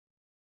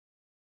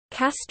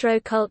Castro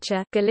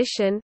culture,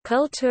 Galician,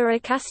 Cultura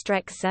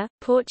castrexa,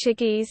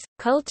 Portuguese,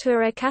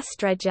 Cultura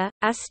castreja,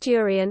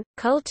 Asturian,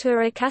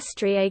 Cultura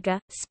castriega,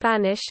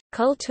 Spanish,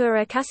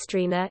 Cultura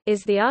castrina,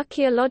 is the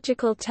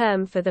archaeological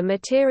term for the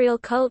material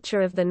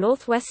culture of the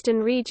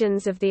northwestern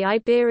regions of the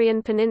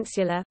Iberian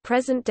Peninsula,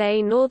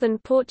 present-day northern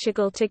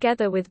Portugal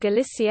together with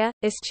Galicia,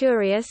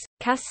 Asturias,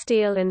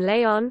 Castile and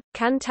Leon,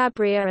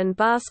 Cantabria and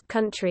Basque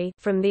Country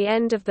from the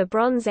end of the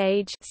Bronze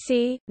Age,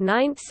 c.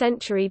 9th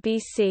century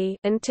BC,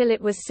 until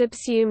it was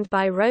subsumed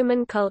by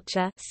Roman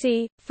culture,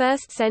 c.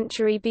 1st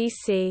century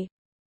BC.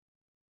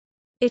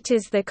 It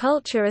is the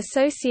culture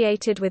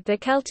associated with the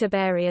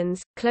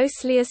Celtiberians,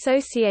 closely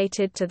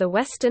associated to the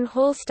western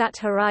Hallstatt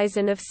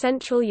horizon of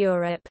Central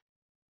Europe.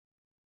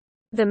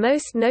 The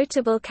most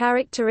notable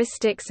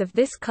characteristics of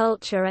this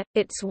culture are,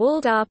 its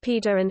walled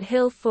oppida and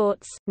hill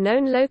forts,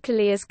 known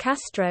locally as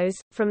castros,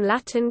 from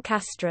Latin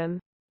castrum,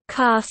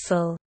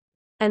 castle,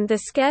 and the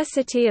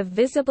scarcity of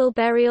visible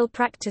burial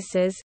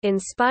practices, in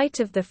spite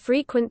of the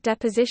frequent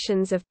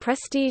depositions of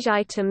prestige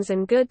items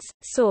and goods,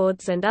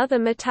 swords and other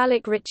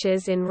metallic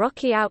riches in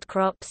rocky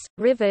outcrops,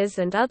 rivers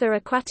and other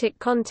aquatic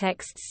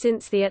contexts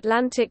since the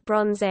Atlantic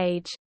Bronze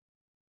Age.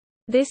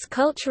 This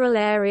cultural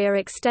area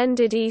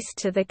extended east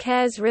to the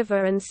Cares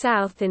River and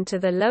south into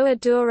the lower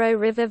Douro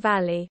River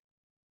Valley.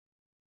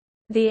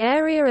 The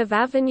area of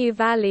Avenue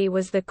Valley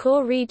was the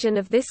core region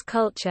of this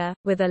culture,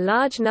 with a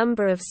large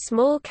number of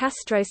small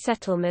Castro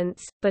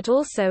settlements, but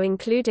also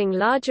including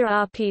larger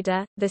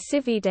oppida, the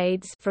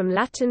cividades from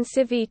Latin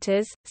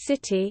civitas,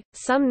 city,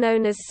 some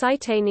known as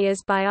citanias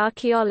by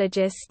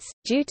archaeologists,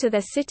 due to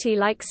their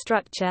city-like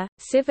structure,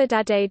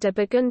 Cividade de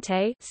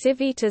Bagunte,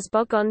 Civitas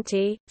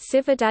Bogonti,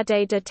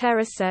 Cividade de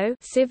Terraço,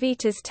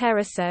 Civitas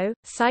Terraço,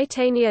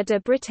 Citania de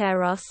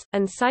Briteiros,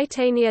 and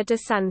Citania de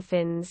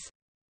Sanfins.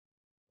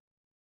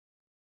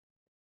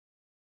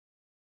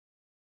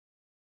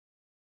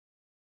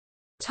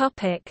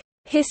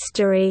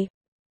 History.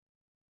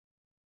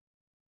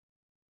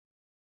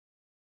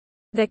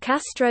 The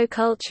Castro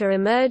culture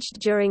emerged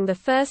during the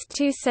first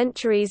 2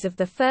 centuries of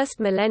the first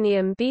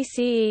millennium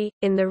BCE,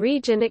 in the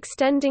region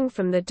extending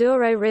from the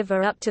Douro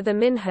River up to the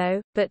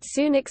Minho, but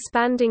soon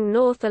expanding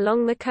north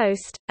along the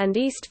coast, and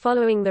east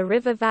following the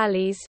river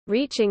valleys,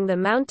 reaching the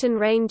mountain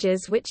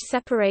ranges which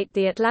separate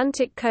the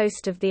Atlantic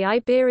coast of the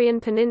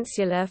Iberian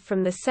Peninsula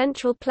from the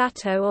Central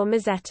Plateau or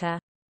Meseta.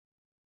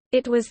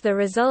 It was the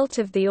result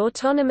of the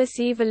autonomous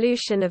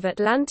evolution of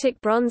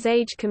Atlantic Bronze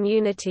Age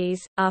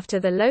communities, after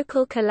the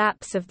local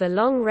collapse of the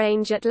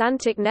long-range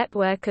Atlantic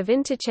network of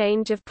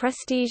interchange of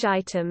prestige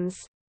items.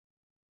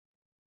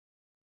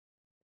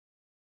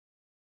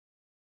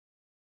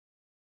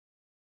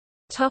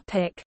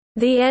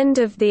 The end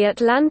of the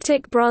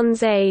Atlantic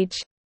Bronze Age.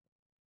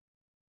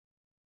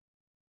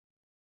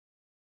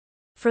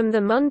 From the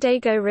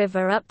Mondego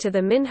River up to the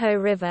Minho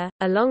River,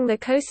 along the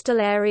coastal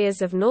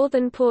areas of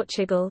northern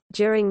Portugal,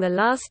 during the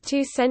last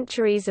 2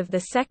 centuries of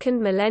the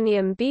second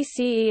millennium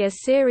BCE a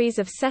series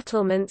of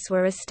settlements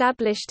were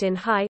established in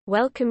high,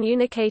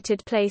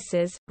 well-communicated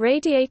places,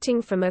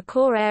 radiating from a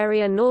core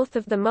area north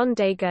of the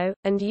Mondego,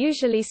 and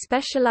usually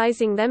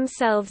specializing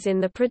themselves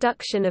in the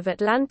production of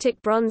Atlantic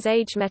Bronze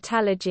Age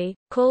metallurgy,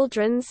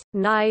 cauldrons,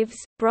 knives,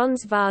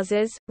 bronze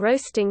vases,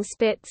 roasting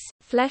spits,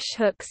 flesh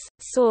hooks,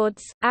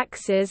 swords,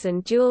 axes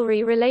and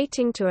jewelry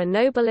relating to a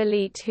noble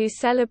elite who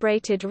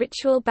celebrated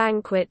ritual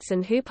banquets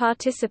and who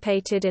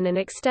participated in an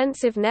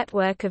extensive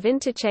network of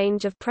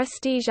interchange of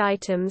prestige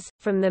items,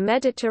 from the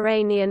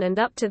Mediterranean and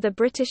up to the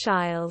British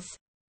Isles.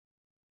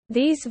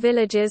 These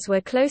villages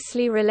were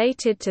closely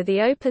related to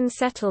the open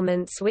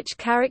settlements which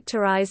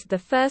characterized the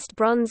First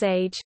Bronze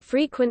Age,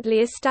 frequently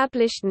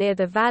established near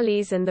the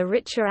valleys and the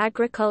richer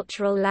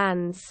agricultural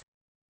lands.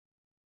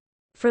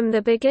 From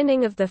the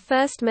beginning of the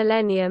first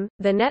millennium,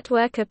 the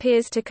network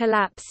appears to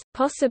collapse,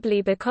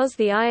 possibly because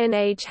the Iron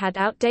Age had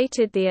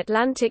outdated the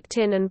Atlantic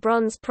tin and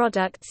bronze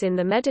products in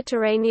the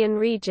Mediterranean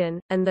region,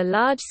 and the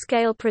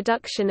large-scale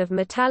production of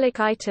metallic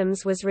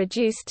items was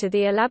reduced to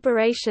the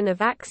elaboration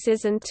of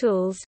axes and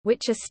tools,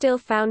 which are still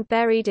found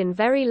buried in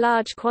very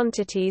large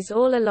quantities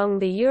all along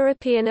the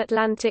European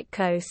Atlantic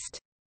coast.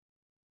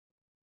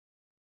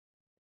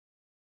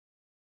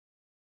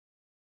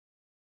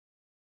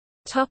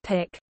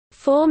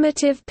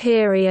 Formative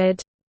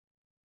period.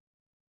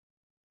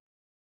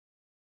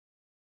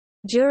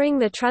 During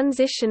the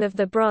transition of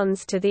the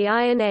Bronze to the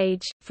Iron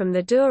Age, from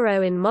the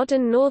Douro in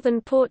modern northern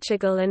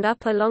Portugal and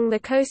up along the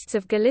coasts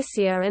of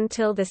Galicia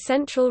until the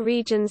central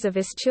regions of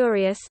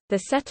Asturias, the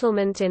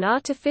settlement in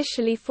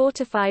artificially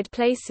fortified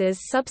places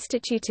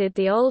substituted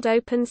the old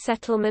open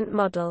settlement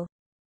model.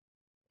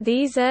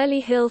 These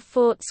early hill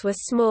forts were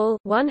small,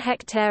 1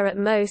 hectare at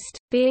most,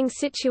 being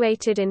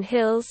situated in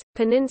hills,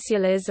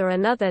 peninsulas or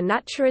another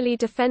naturally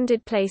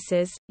defended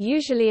places,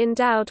 usually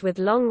endowed with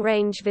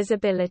long-range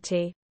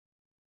visibility.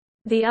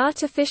 The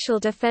artificial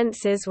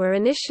defences were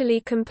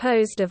initially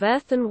composed of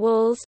earthen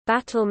walls,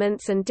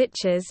 battlements and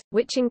ditches,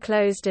 which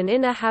enclosed an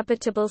inner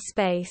habitable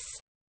space.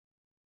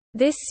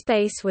 This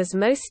space was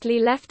mostly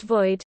left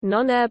void,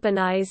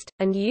 non-urbanized,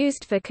 and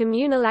used for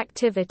communal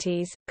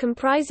activities,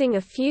 comprising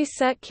a few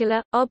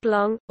circular,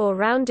 oblong, or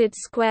rounded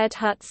squared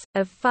huts,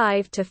 of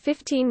 5 to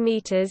 15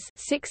 meters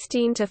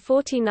 (16 to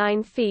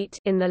 49 feet)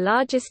 in the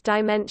largest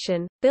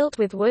dimension, built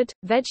with wood,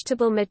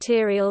 vegetable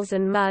materials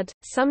and mud,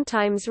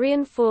 sometimes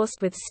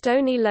reinforced with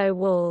stony low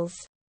walls.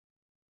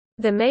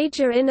 The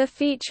major inner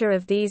feature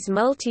of these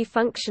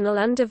multi-functional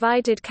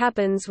undivided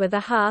cabins were the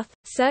hearth,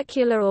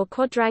 circular or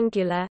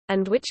quadrangular,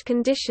 and which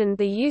conditioned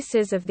the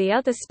uses of the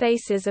other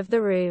spaces of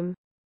the room.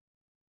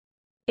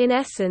 In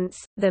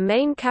essence, the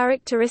main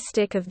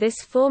characteristic of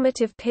this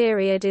formative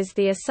period is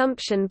the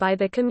assumption by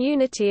the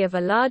community of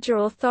a larger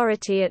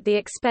authority at the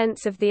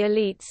expense of the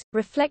elites,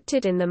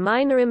 reflected in the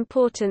minor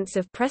importance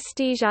of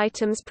prestige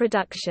items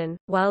production,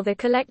 while the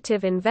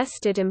collective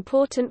invested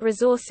important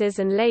resources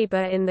and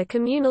labor in the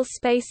communal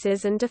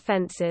spaces and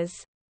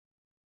defenses.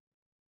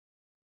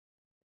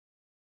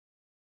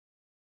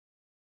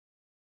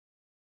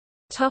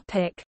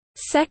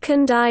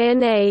 Second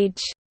Iron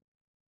Age.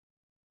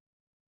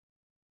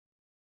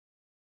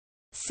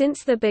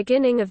 Since the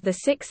beginning of the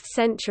 6th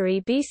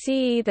century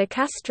BCE, the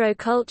Castro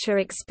culture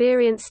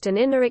experienced an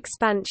inner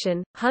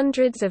expansion.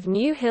 Hundreds of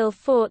new hill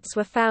forts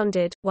were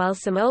founded, while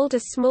some older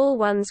small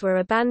ones were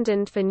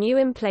abandoned for new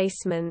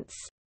emplacements.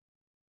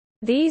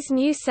 These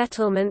new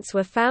settlements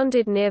were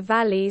founded near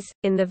valleys,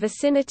 in the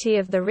vicinity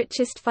of the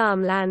richest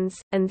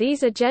farmlands, and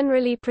these are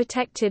generally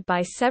protected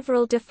by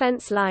several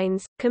defense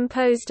lines,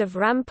 composed of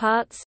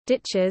ramparts,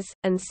 ditches,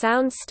 and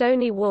sound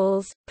stony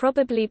walls,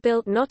 probably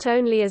built not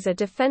only as a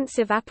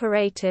defensive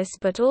apparatus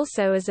but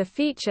also as a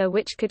feature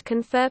which could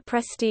confer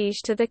prestige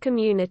to the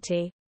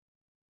community.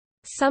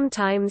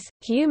 Sometimes,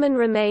 human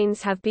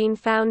remains have been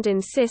found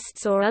in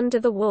cists or under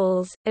the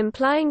walls,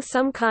 implying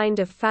some kind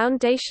of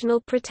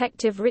foundational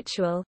protective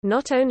ritual.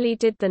 Not only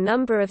did the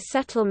number of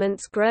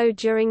settlements grow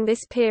during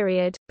this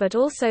period, but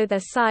also their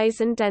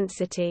size and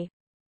density.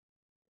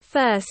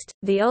 First,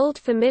 the old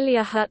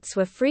familiar huts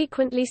were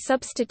frequently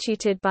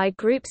substituted by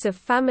groups of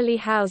family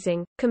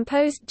housing,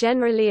 composed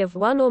generally of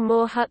one or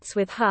more huts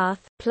with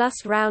hearth,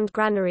 plus round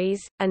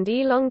granaries, and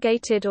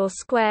elongated or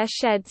square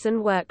sheds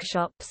and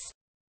workshops.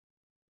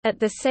 At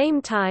the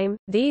same time,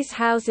 these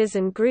houses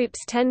and groups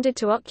tended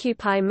to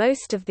occupy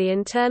most of the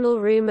internal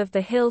room of the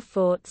hill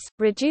forts,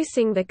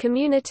 reducing the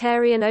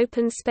communitarian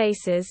open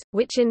spaces,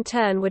 which in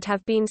turn would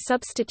have been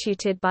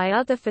substituted by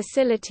other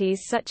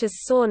facilities such as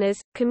saunas,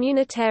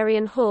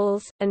 communitarian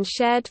halls, and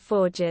shared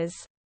forges.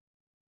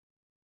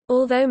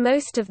 Although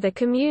most of the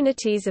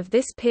communities of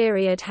this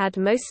period had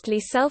mostly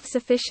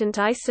self-sufficient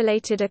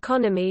isolated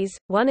economies,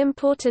 one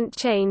important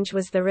change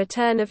was the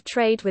return of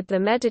trade with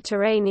the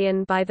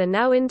Mediterranean by the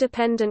now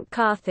independent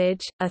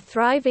Carthage, a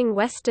thriving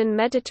Western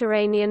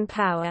Mediterranean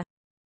power.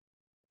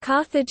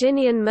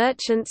 Carthaginian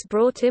merchants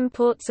brought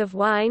imports of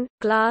wine,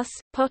 glass,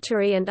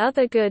 pottery and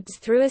other goods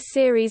through a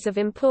series of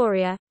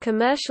emporia,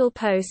 commercial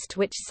posts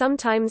which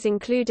sometimes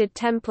included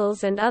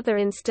temples and other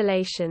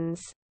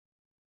installations.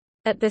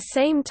 At the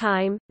same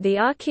time, the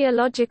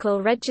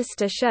archaeological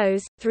register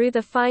shows, through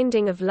the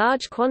finding of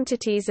large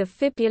quantities of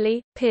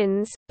fibulae,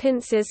 pins,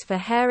 pincers for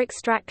hair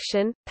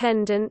extraction,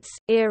 pendants,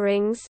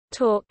 earrings,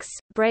 torques,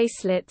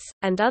 bracelets,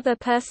 and other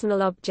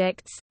personal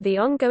objects, the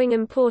ongoing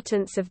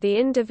importance of the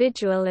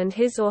individual and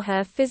his or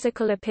her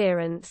physical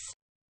appearance.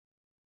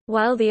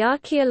 While the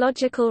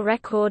archaeological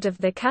record of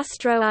the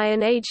Castro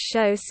Iron Age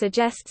show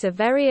suggests a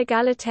very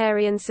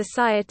egalitarian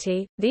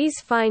society,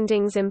 these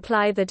findings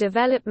imply the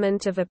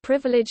development of a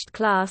privileged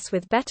class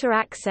with better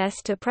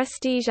access to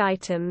prestige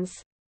items.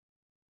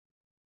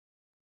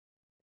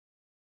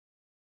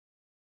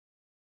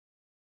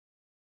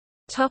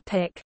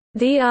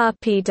 The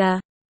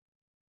oppida.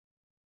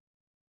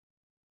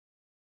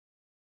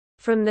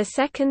 From the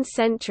 2nd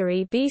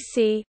century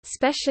BC,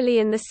 especially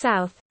in the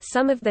south,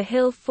 some of the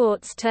hill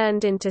forts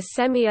turned into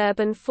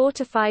semi-urban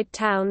fortified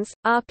towns,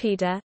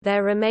 oppida.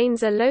 Their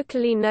remains are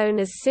locally known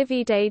as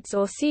cividades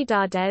or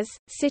cidades,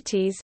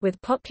 cities,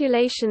 with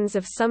populations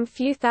of some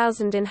few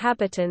thousand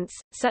inhabitants,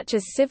 such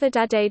as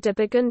Cividade de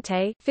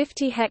Bagunte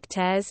 50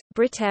 hectares,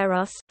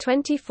 Briteros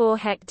 24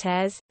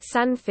 hectares,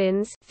 San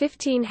Fins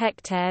 15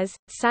 hectares,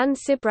 San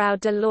Cibrao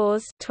de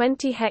Laws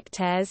 20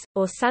 hectares,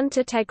 or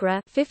Santa Tegra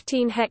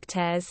 15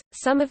 hectares.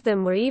 Some of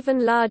them were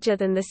even larger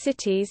than the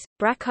cities,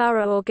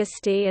 Bracara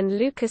Augusti and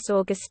Lucas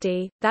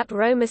Augusti, that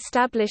Rome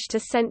established a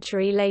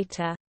century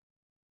later.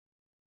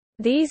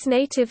 These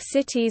native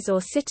cities or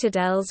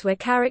citadels were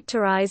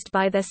characterized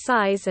by their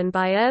size and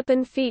by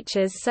urban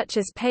features such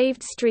as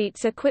paved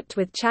streets equipped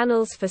with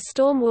channels for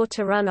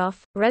stormwater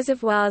runoff,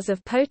 reservoirs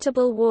of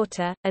potable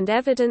water, and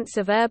evidence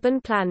of urban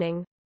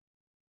planning.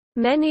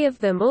 Many of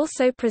them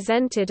also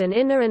presented an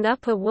inner and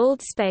upper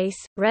walled space,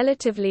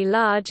 relatively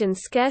large and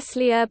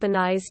scarcely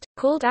urbanized,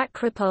 called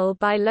acropole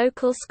by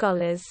local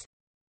scholars.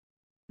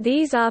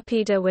 These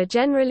oppida were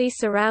generally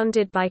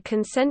surrounded by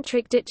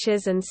concentric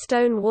ditches and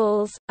stone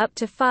walls, up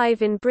to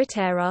 5 in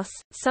Briteros,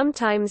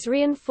 sometimes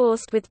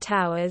reinforced with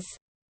towers.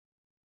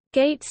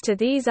 Gates to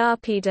these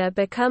oppida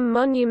become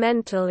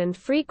monumental and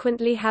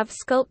frequently have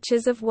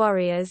sculptures of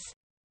warriors.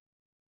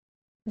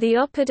 The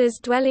oppida's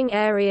dwelling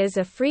areas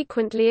are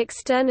frequently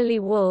externally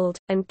walled,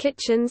 and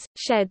kitchens,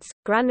 sheds,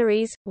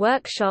 granaries,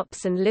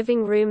 workshops and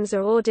living rooms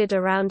are ordered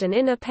around an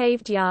inner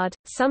paved yard,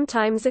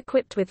 sometimes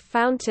equipped with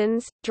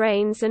fountains,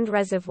 drains and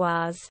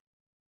reservoirs.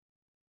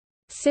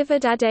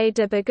 Cividade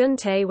de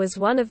Bagunte was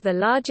one of the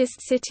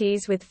largest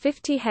cities with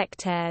 50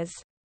 hectares.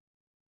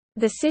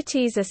 The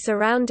cities are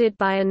surrounded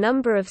by a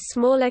number of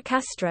smaller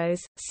castros,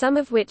 some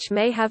of which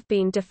may have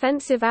been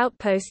defensive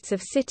outposts of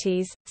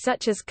cities,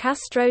 such as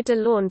Castro de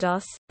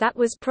Laundos, that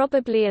was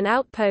probably an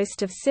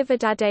outpost of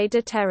Cividade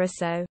de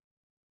Terraço.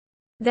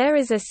 There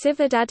is a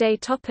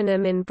Cividade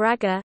toponym in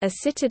Braga, a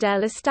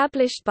citadel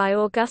established by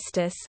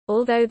Augustus,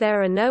 although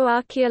there are no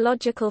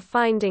archaeological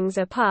findings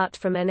apart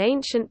from an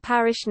ancient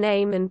parish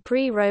name and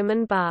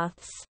pre-Roman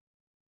baths.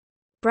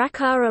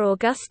 Bracara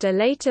Augusta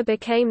later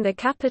became the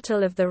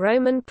capital of the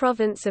Roman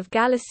province of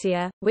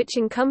Galicia, which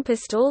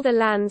encompassed all the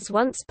lands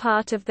once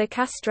part of the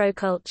Castro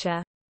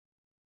culture.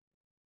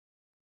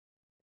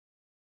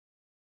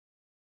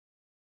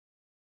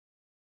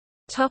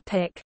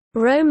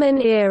 Roman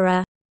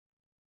era.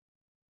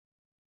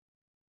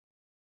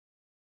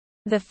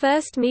 The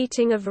first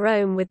meeting of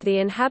Rome with the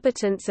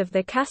inhabitants of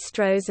the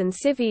Castros and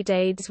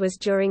Cividades was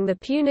during the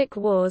Punic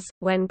Wars,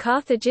 when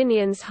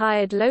Carthaginians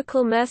hired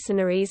local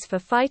mercenaries for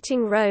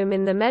fighting Rome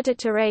in the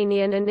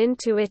Mediterranean and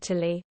into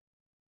Italy.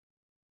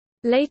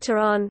 Later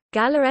on,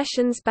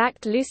 Gallaecians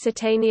backed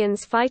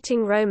Lusitanians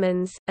fighting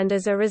Romans, and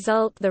as a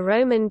result the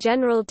Roman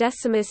general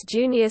Decimus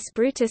Junius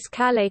Brutus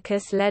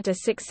Callaicus led a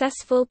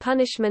successful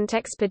punishment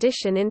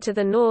expedition into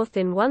the north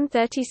in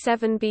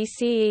 137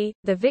 BCE.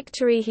 The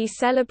victory he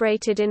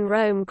celebrated in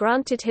Rome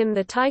granted him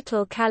the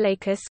title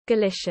Callaicus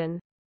Galician.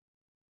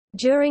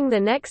 During the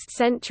next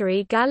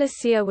century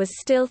Galicia was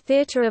still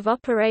theatre of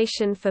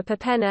operation for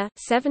Perpenna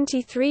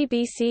 73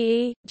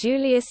 BCE,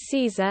 Julius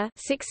Caesar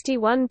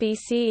 61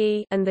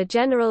 BCE, and the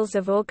generals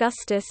of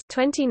Augustus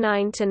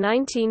 29 to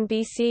 19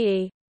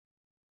 BCE.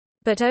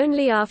 But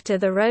only after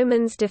the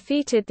Romans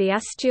defeated the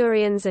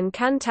Asturians and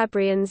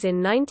Cantabrians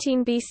in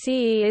 19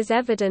 BCE is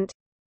evident,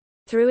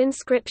 through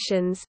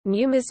inscriptions,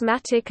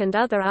 numismatic and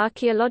other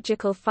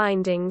archaeological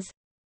findings,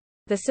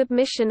 the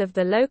submission of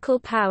the local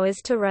powers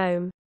to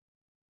Rome.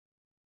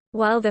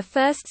 While the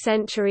 1st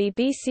century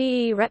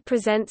BCE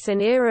represents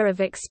an era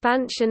of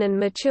expansion and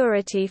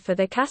maturity for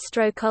the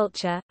Castro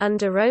culture,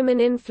 under Roman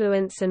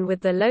influence and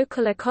with the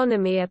local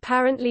economy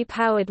apparently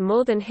powered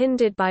more than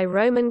hindered by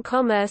Roman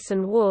commerce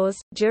and wars,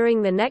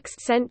 during the next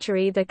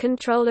century the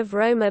control of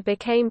Roma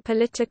became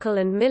political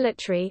and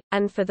military,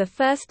 and for the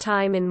first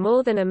time in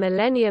more than a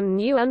millennium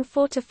new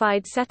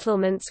unfortified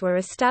settlements were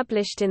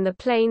established in the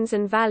plains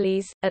and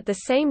valleys, at the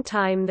same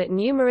time that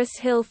numerous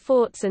hill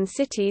forts and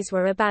cities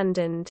were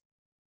abandoned.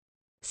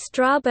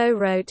 Strabo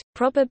wrote,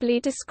 probably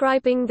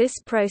describing this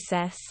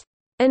process,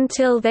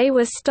 "until they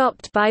were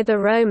stopped by the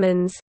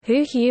Romans,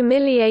 who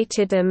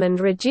humiliated them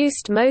and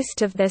reduced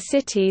most of their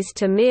cities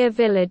to mere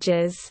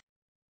villages."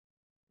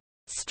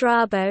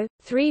 Strabo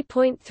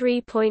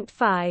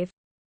 3.3.5.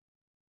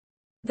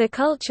 The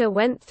culture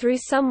went through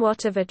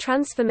somewhat of a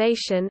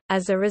transformation,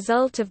 as a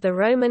result of the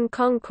Roman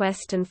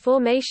conquest and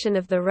formation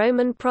of the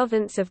Roman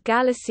province of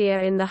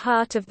Galicia in the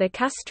heart of the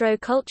Castro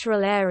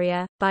cultural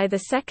area. By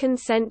the 2nd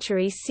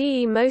century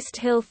CE, most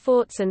hill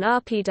forts and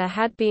oppida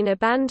had been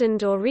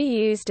abandoned or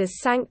reused as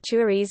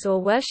sanctuaries or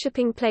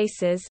worshipping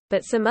places,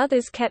 but some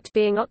others kept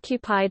being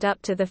occupied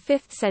up to the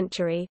 5th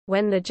century,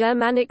 when the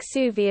Germanic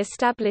Suevi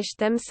established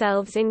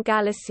themselves in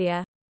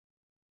Galicia.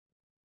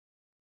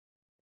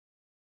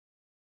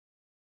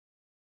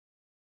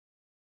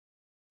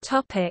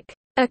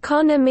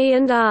 Economy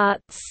and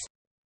arts.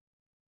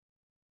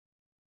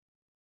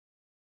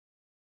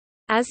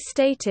 As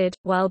stated,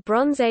 while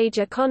Bronze Age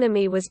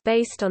economy was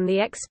based on the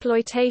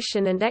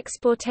exploitation and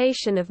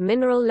exportation of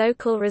mineral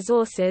local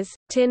resources,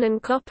 tin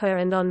and copper,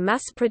 and on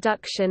mass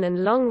production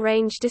and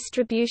long-range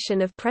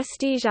distribution of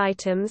prestige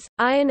items,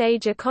 Iron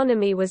Age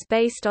economy was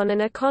based on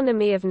an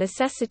economy of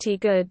necessity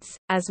goods,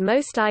 as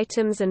most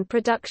items and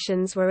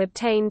productions were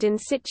obtained in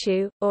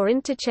situ, or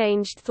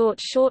interchanged thought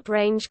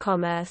short-range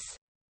commerce.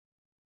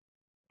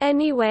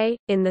 Anyway,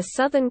 in the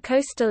southern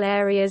coastal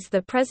areas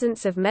the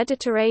presence of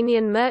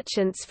Mediterranean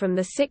merchants from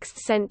the 6th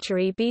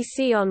century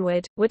BC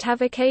onward, would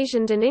have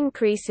occasioned an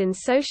increase in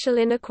social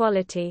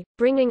inequality,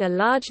 bringing a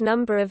large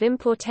number of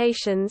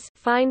importations,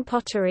 fine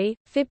pottery,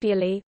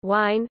 fibulae,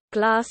 wine,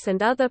 glass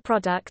and other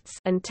products,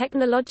 and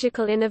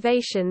technological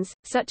innovations,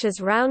 such as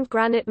round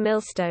granite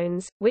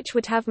millstones, which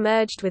would have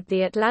merged with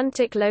the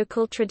Atlantic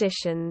local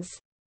traditions.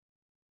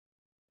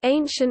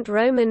 Ancient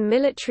Roman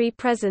military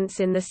presence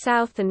in the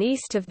south and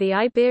east of the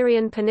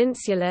Iberian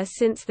Peninsula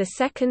since the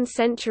 2nd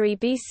century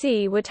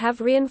BC would have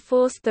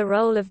reinforced the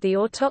role of the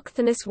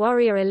autochthonous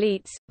warrior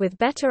elites, with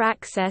better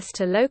access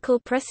to local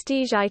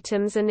prestige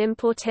items and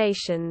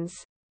importations.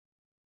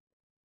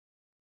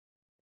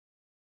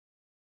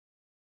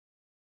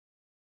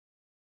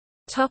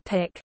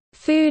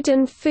 Food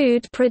and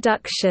food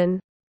production.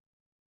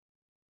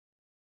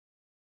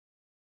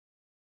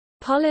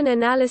 Pollen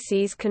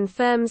analyses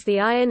confirms the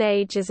Iron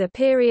Age as a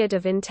period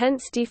of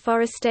intense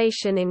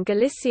deforestation in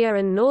Galicia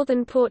and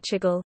northern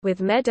Portugal,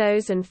 with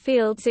meadows and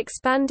fields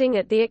expanding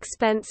at the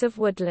expense of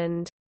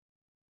woodland.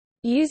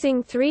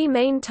 Using three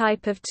main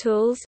types of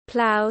tools,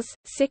 plows,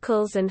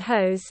 sickles and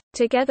hoes,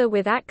 together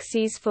with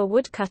axes for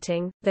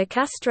woodcutting, the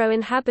Castro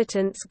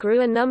inhabitants grew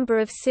a number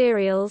of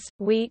cereals,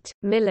 wheat,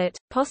 millet,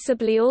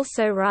 possibly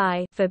also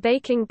rye for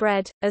baking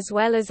bread, as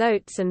well as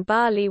oats and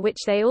barley which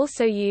they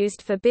also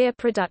used for beer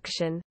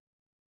production.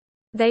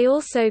 They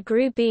also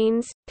grew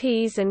beans,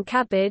 peas and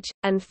cabbage,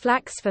 and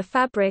flax for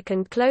fabric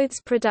and clothes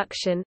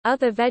production.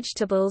 Other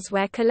vegetables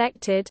were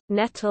collected: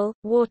 nettle,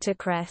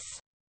 watercress.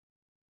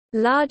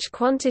 Large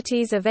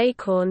quantities of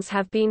acorns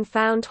have been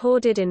found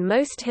hoarded in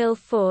most hill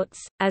forts,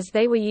 as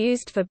they were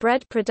used for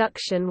bread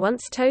production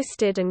once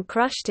toasted and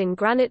crushed in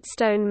granite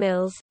stone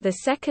mills. The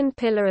second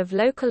pillar of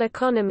local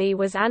economy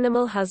was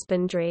animal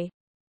husbandry.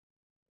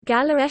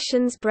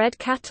 Galaetians bred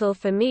cattle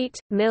for meat,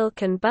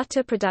 milk and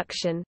butter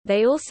production.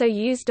 They also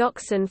used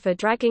oxen for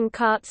dragging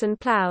carts and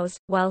plows,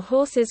 while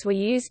horses were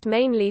used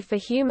mainly for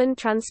human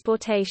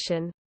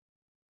transportation.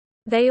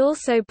 They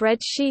also bred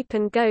sheep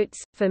and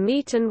goats, for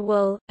meat and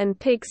wool, and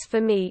pigs for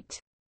meat.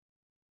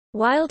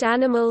 Wild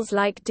animals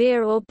like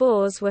deer or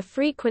boars were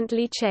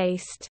frequently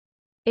chased.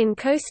 In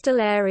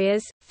coastal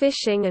areas,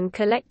 fishing and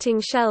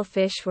collecting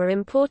shellfish were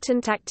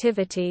important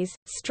activities.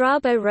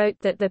 Strabo wrote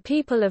that the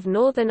people of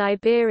northern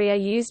Iberia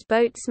used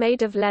boats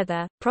made of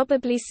leather,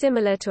 probably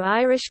similar to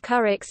Irish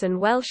currachs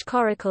and Welsh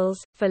coracles,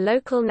 for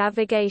local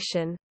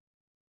navigation.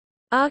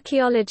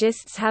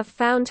 Archaeologists have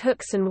found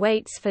hooks and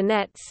weights for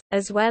nets,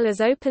 as well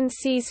as open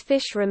seas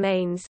fish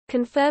remains,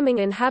 confirming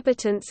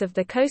inhabitants of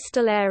the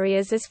coastal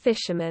areas as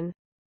fishermen.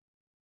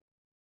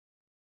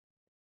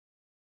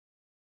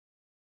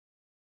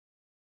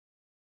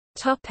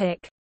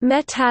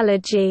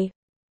 Metallurgy.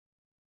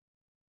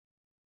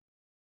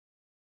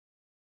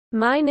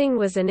 Mining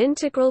was an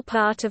integral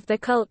part of the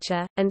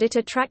culture, and it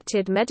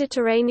attracted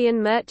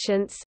Mediterranean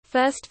merchants,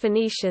 first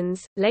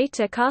Phoenicians,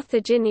 later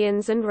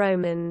Carthaginians and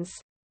Romans.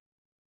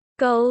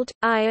 Gold,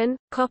 iron,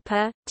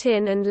 copper,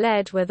 tin and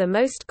lead were the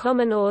most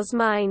common ores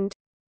mined.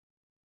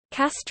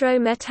 Castro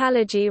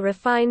metallurgy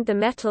refined the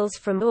metals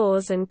from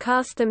ores and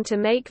cast them to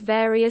make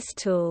various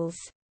tools.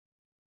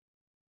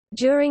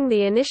 During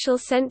the initial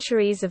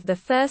centuries of the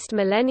first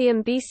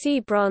millennium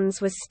BC, bronze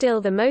was still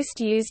the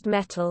most used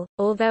metal,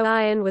 although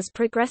iron was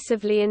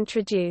progressively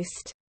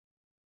introduced.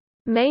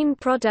 Main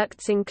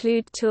products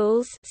include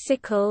tools,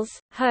 sickles,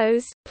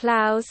 hoes,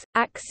 plows,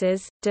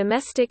 axes,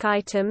 domestic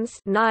items,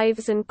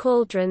 knives and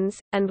cauldrons,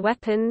 and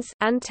weapons,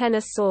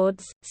 antenna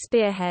swords,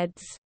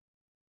 spearheads.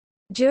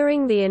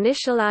 During the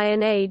initial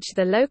Iron Age,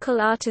 the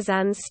local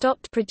artisans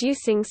stopped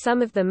producing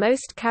some of the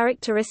most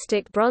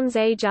characteristic Bronze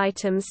Age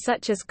items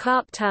such as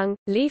carp tongue,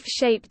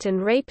 leaf-shaped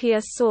and rapier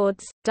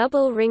swords,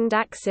 double-ringed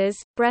axes,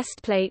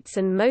 breastplates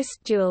and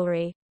most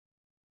jewelry.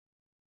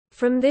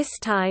 From this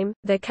time,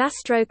 the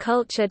Castro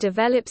culture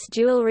develops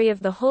jewelry of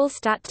the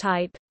Hallstatt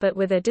type, but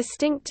with a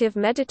distinctive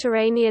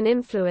Mediterranean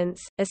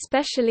influence,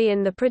 especially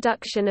in the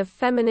production of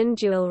feminine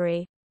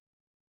jewelry.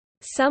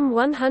 Some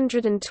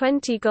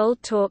 120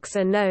 gold torques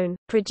are known,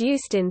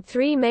 produced in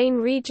three main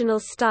regional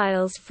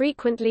styles,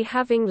 frequently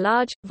having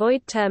large,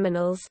 void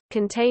terminals,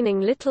 containing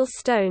little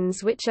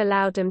stones which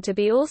allowed them to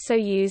be also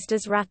used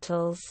as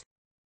rattles.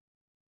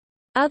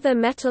 Other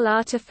metal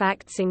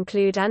artifacts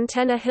include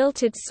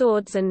antenna-hilted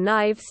swords and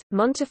knives,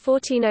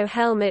 Montefortino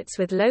helmets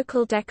with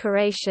local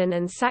decoration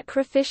and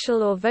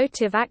sacrificial or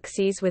votive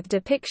axes with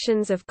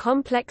depictions of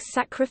complex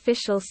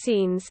sacrificial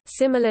scenes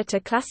similar to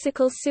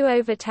classical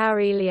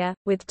suovitaurilia,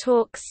 with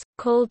torques,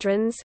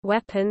 cauldrons,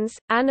 weapons,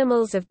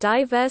 animals of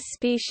diverse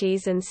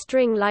species and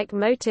string-like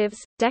motifs.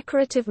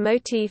 Decorative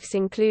motifs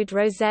include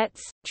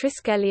rosettes,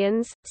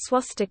 triskelions,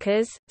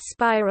 swastikas,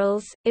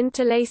 spirals,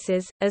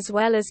 interlaces, as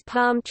well as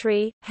palm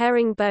tree,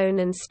 herringbone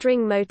and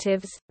string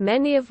motifs,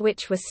 many of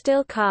which were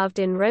still carved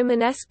in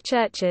Romanesque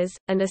churches,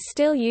 and are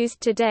still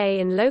used today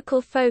in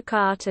local folk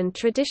art and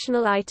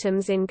traditional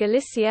items in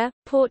Galicia,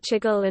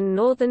 Portugal and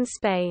northern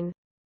Spain.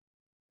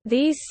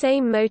 These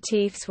same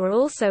motifs were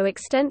also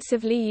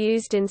extensively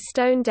used in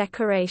stone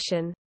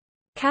decoration.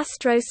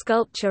 Castro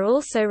sculpture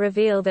also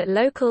reveal that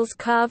locals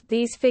carved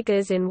these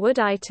figures in wood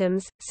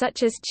items,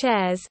 such as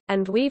chairs,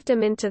 and weaved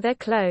them into their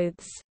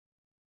clothes.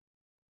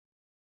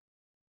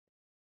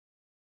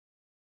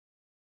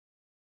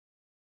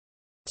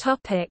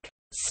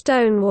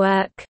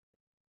 Stonework.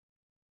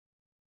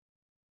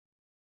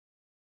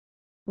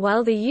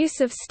 While the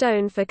use of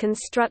stone for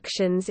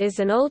constructions is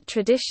an old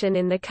tradition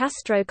in the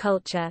Castro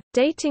culture,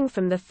 dating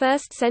from the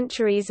first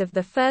centuries of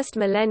the first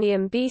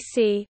millennium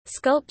BC,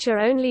 sculpture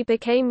only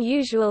became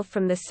usual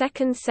from the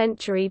 2nd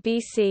century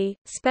BC,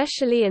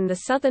 especially in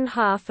the southern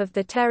half of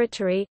the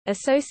territory,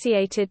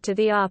 associated to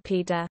the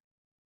oppida.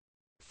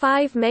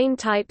 5 main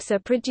types are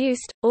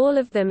produced, all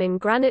of them in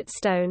granite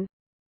stone.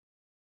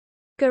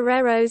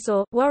 Guerreros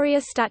or warrior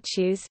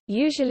statues,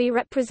 usually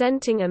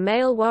representing a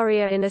male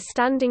warrior in a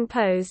standing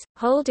pose,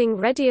 holding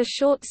ready a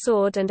short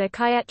sword and a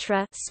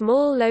caetra,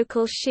 small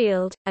local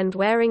shield, and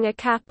wearing a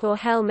cap or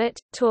helmet,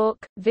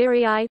 torque,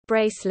 virii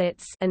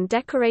bracelets, and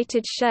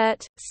decorated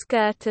shirt,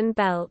 skirt and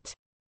belt.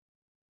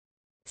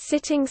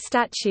 Sitting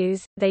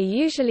statues, they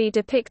usually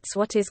depicts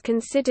what is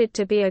considered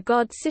to be a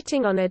god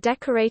sitting on a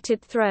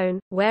decorated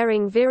throne,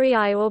 wearing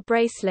virii or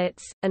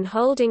bracelets, and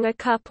holding a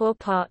cup or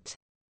pot.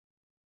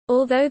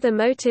 Although the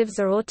motives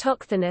are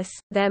autochthonous,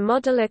 their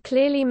model are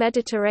clearly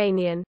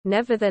Mediterranean.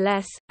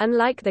 Nevertheless,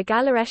 unlike the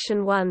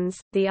Gallaecian ones,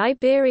 the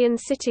Iberian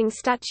sitting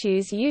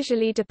statues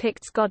usually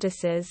depicts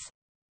goddesses.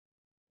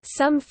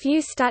 Some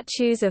few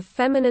statues of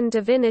feminine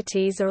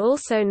divinities are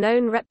also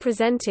known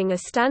representing a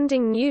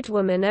standing nude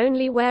woman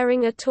only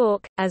wearing a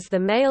torque, as the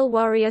male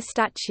warrior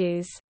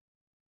statues.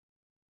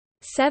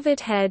 Severed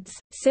heads,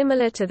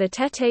 similar to the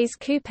têtes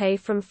coupées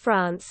from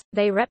France,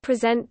 they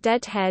represent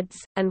dead heads,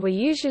 and were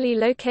usually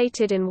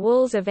located in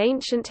walls of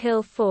ancient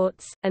hill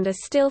forts, and are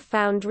still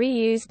found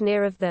reused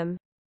near of them.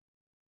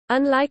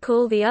 Unlike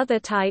all the other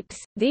types,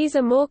 these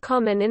are more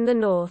common in the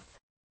north.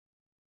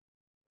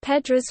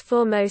 Pedras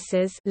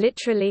formosas,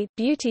 literally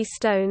beauty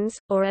stones,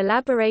 or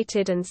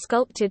elaborated and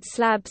sculpted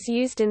slabs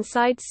used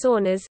inside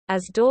saunas,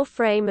 as door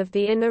frame of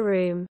the inner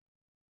room.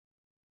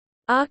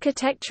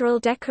 Architectural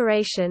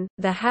decoration.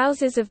 The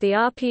houses of the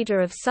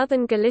oppida of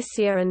southern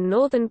Galicia and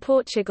northern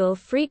Portugal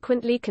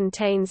frequently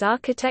contains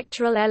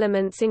architectural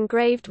elements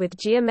engraved with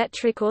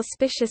geometric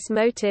auspicious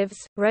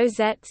motifs,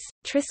 rosettes,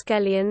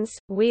 triskelions,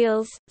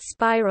 wheels,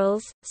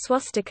 spirals,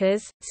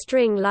 swastikas,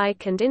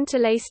 string-like and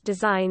interlaced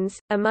designs,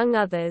 among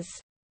others.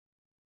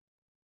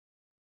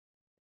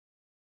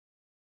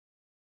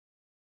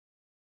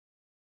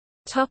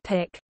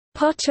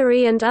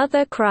 Pottery and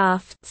other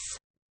crafts.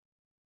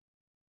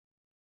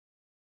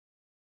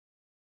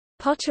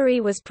 Pottery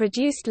was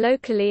produced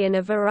locally in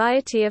a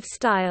variety of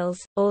styles,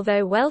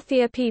 although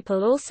wealthier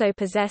people also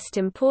possessed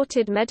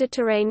imported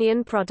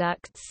Mediterranean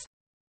products.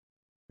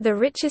 The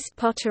richest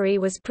pottery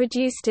was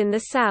produced in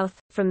the south,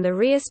 from the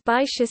Rias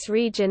Baixas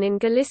region in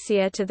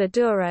Galicia to the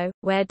Douro,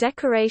 where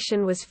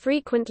decoration was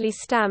frequently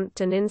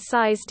stamped and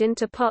incised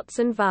into pots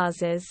and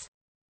vases.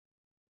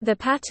 The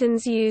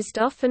patterns used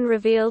often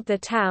revealed the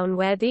town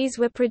where these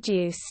were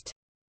produced.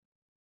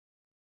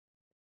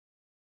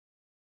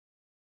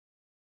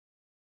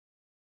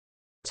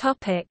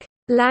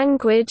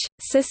 Language,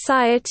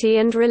 society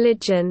and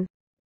religion.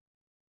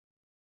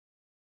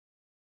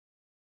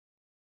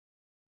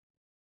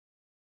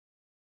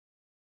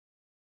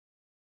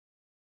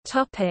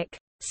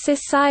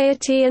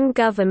 Society and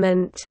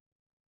government.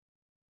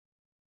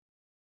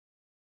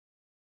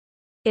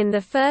 In the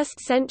 1st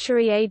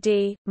century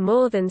AD,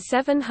 more than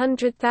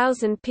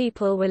 700,000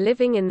 people were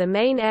living in the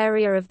main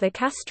area of the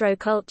Castro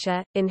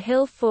culture, in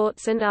hill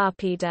forts and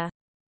oppida.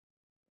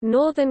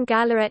 Northern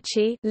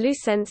Gallaeci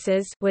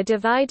were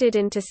divided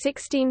into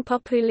 16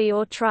 populi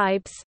or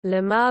tribes: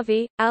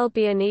 Lamavi,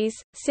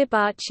 Albionese,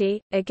 Sibachi,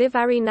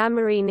 Agivari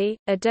Namarini,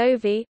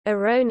 Adovi,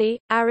 Aroni,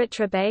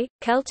 Aratrabe,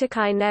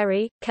 Celtici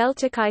Neri,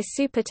 Celtici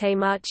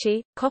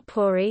Supatemachi,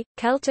 Kopori,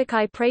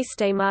 Celtici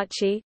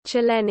Prestemachi,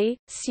 Chileni,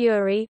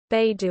 Siuri,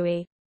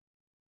 Baidui.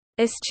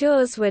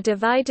 Astures were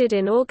divided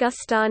in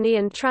Augustani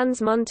and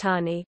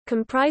Transmontani,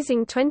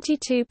 comprising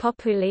 22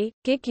 populi: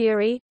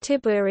 Giguri,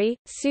 Tiburi,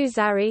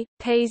 Suzari,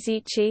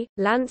 Paesici,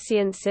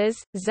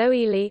 Lancienses,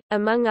 Zoili,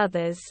 among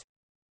others.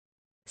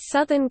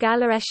 Southern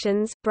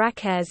Gallaecians,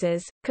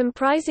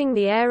 comprising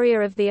the area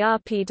of the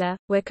oppida,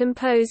 were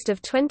composed of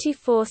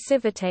 24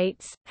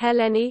 civitates: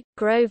 Helleni,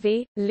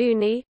 Grovi,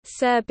 Luni,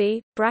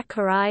 Serbi,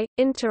 Bracarai,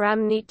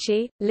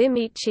 Interamnici,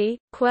 Limici,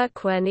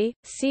 Querquerni,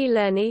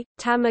 Silerni,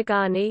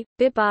 Tamagani,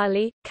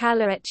 Bibali,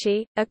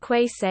 Callaeci,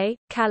 Aquese,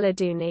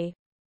 Caladuni.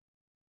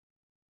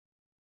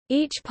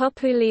 Each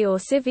populi or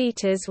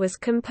civitas was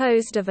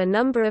composed of a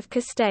number of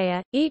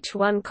castella, each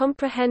one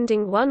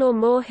comprehending one or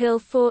more hill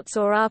forts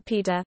or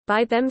oppida,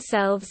 by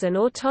themselves an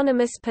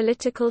autonomous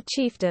political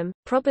chiefdom,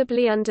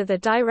 probably under the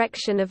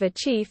direction of a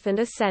chief and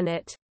a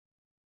senate.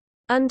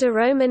 Under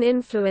Roman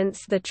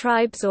influence the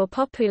tribes or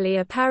populi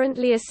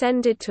apparently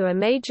ascended to a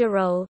major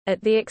role,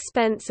 at the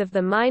expense of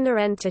the minor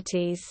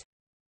entities.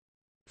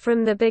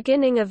 From the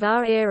beginning of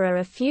our era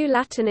a few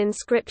Latin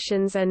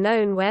inscriptions are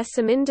known where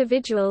some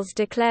individuals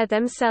declare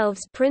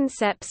themselves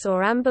princeps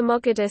or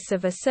ambimogidus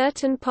of a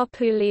certain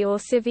populi or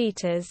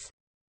civitas.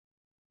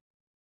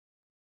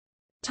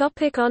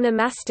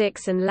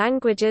 Onomastics and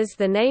languages.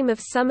 The name of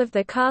some of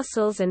the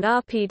castles and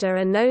oppida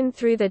are known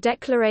through the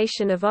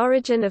declaration of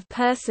origin of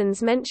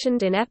persons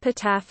mentioned in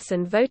epitaphs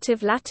and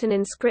votive Latin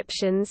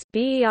inscriptions: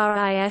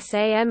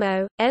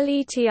 Berisamo,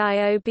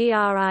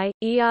 Letiobri,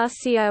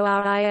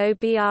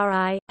 Ercoriobri,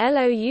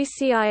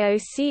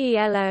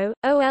 Louciocelo,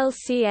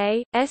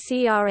 Olca,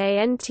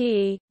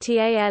 Serante,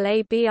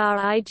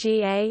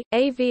 Talabriga,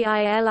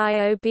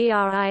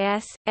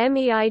 AviliobriS,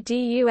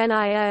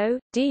 Meidunio,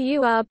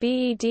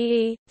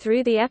 Durbede, Pottery,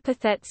 through the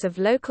epithets of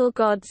local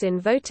gods in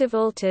votive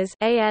altars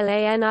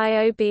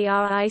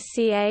Alaniobrica,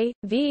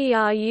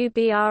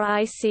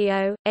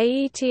 Verubrico,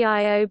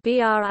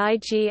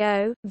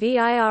 Aetiobrigo,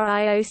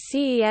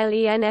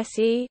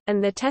 Viriocelense,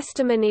 and the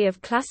testimony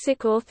of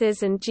classic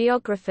authors and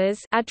geographers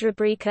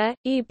Adrabrica,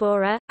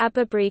 Ebora,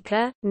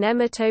 Ababrica,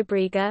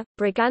 Nematobriga,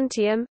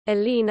 Brigantium,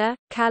 Elena,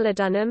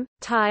 Caledonum,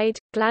 Tide,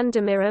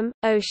 Glandamirum,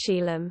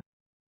 Ocealum.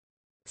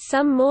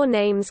 Some more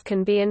names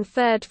can be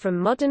inferred from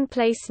modern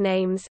place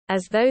names,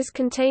 as those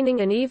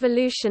containing an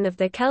evolution of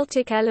the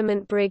Celtic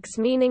element Briggs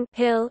meaning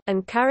hill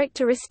and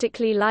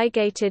characteristically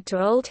ligated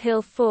to old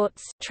hill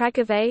forts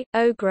Tragove,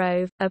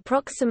 Ogrove.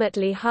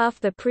 Approximately half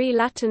the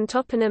pre-Latin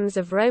toponyms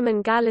of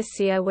Roman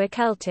Galicia were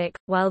Celtic,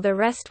 while the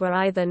rest were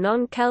either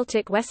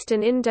non-Celtic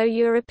Western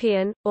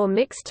Indo-European, or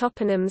mixed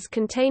toponyms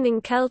containing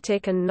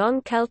Celtic and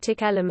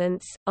non-Celtic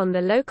elements. On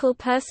the local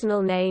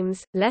personal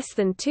names, less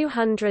than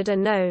 200 are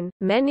known,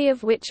 many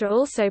of which are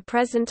also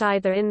present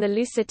either in the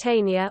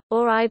Lusitania,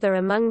 or either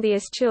among the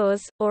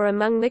Astures, or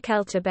among the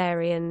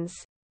Celtiberians.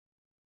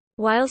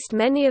 Whilst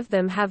many of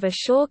them have a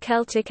sure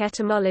Celtic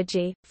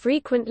etymology,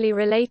 frequently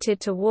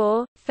related to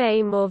war,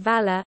 fame or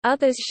valour,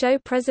 others show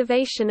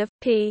preservation of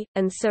p,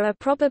 and so are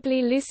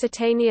probably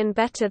Lusitanian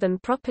better than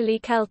properly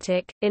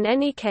Celtic. In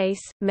any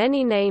case,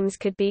 many names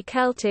could be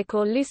Celtic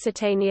or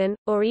Lusitanian,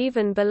 or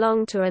even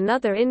belong to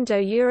another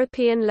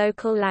Indo-European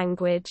local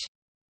language.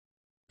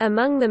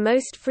 Among the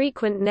most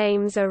frequent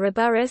names are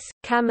Reburus,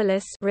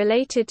 Camillus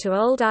related to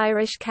Old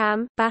Irish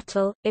cam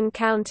battle,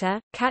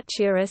 encounter,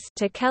 Caturus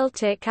to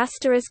Celtic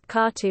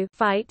 *cartu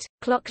fight,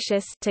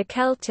 Cloxius to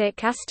Celtic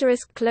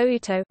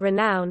 *clouto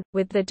renown,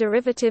 with the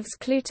derivatives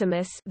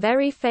Clutimus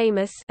very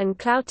famous and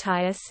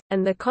Clautius,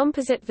 and the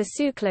composite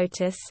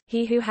Vesuclotus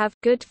he who have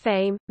good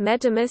fame,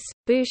 Medimus,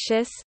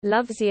 Bucius,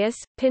 Lovesius,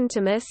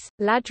 Pintimus,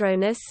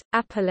 Ladronus,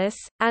 Apollos,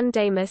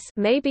 Andamus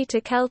maybe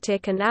to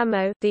Celtic and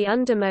Amo the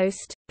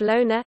undermost,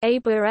 Blona,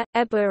 Abura,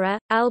 Ebura,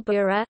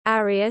 Albura,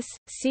 Arius,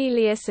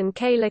 Celius and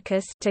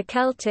Calicus to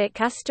Celtic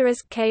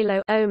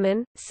 *Calo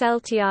Omen,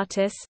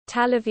 Celtiatus,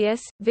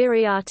 Talavius,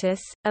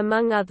 Viriatus,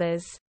 among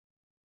others.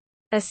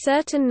 A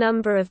certain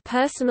number of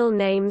personal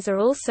names are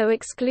also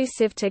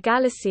exclusive to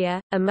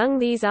Galicia, among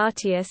these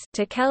Artius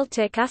to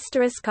Celtic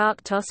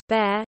 *Arctos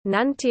bear,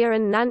 Nantia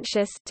and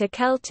Nantius to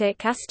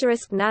Celtic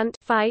 *Nant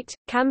fight,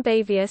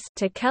 Cambavius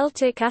to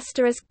Celtic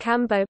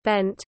 *Cambo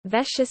bent,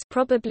 Vetius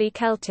probably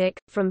Celtic,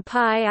 from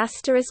Pi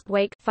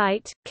 *wake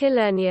fight,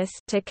 Kilurnius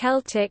to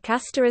Celtic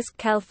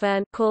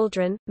 *Kelfern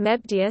cauldron,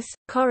 Mebdius,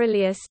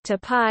 Coryllius to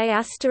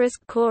Pi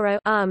 *Coro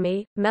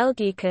army,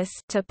 Melgicus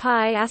to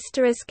Pi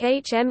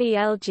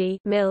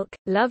 *Hmelg milk,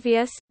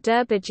 Luvius,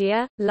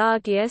 Derbigia,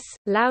 Largius,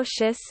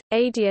 Lausius,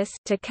 Adius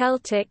to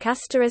Celtic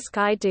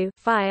 *Idu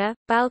fire,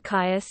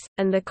 Balchius,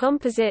 and the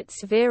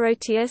composites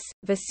Virotius,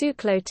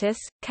 Vesuclotus,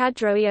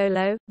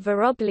 Cadroiolo,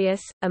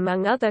 Veroblius,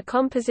 among other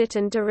composite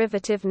and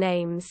derivative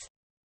names.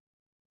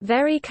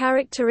 Very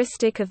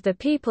characteristic of the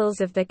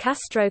peoples of the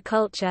Castro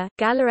culture,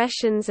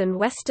 Gallaecians and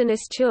Western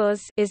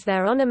Astures, is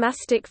their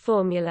onomastic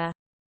formula.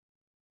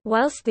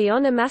 Whilst the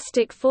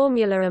onomastic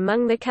formula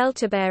among the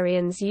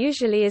Celtiberians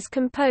usually is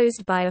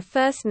composed by a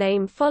first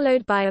name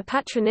followed by a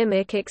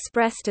patronymic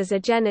expressed as a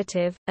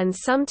genitive, and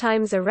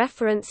sometimes a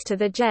reference to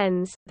the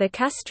gens, the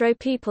Castro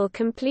people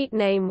complete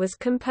name was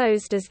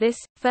composed as this,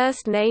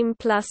 first name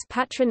plus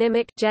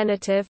patronymic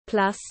genitive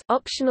plus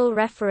optional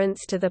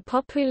reference to the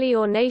populi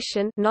or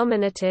nation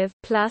nominative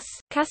plus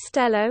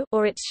Castello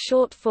or its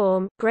short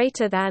form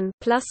greater than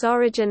plus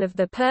origin of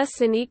the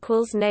person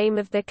equals name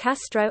of the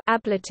Castro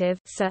ablative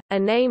a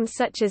name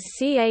such as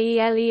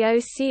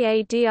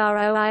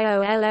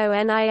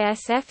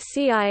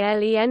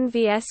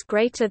Caeleocadroiolonifsfilenvs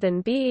greater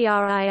than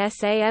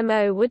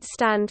Berisamo would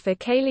stand for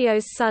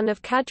Calios son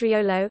of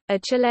Cadriolo, a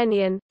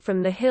Chilenian,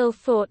 from the hill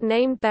fort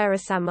named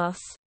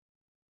Berisamos.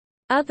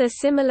 Other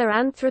similar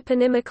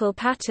anthroponymical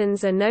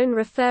patterns are known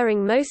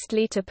referring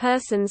mostly to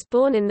persons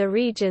born in the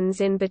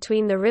regions in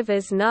between the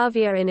rivers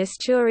Navia in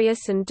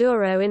Asturias and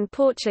Douro in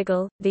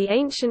Portugal, the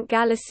ancient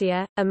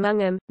Galicia, among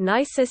them,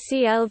 Nisa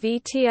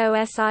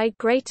Clvtosi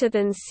greater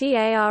than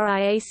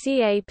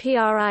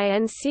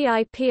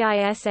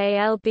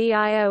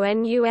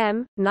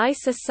Cariacaprincipisalbionum,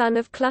 Nisa son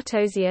of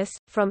Clutosius,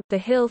 from the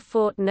hill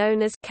fort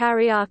known as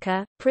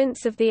Cariaca,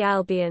 Prince of the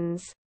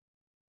Albions.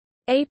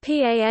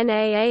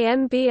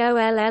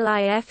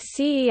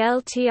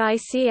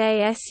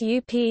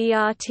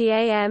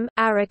 Apanambolifcelticasuppertam,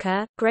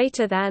 Arica,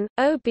 greater than,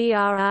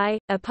 Obri,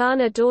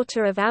 Apana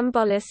daughter of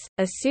Ambolus,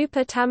 a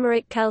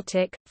super-Tamaric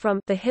Celtic, from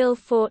the hill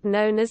fort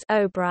known as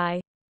Obri.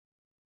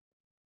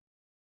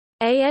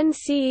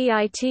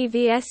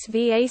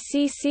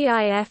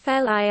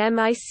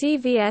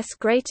 Anceitvsvaccciflimicvs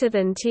greater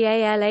than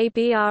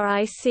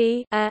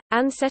Talabric,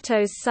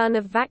 Ansetos son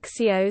of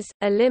Vaxios,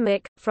 a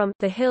Limic, from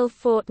the hill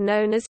fort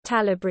known as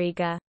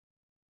Talabriga.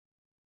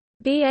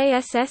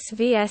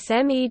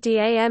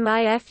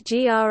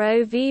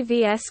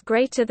 Bassvsmedamifgrovvs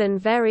greater than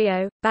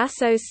Verio,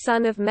 Bassos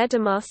son of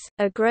Medamos,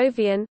 a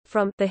Grovian,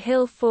 from the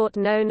hill fort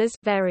known as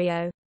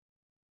Verio.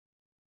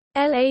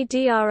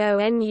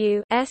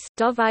 Ladronu s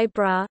Dovai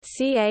bra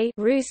ca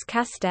Rus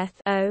Casteth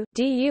o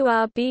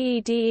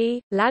Durbede,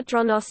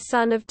 Ladronos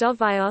son of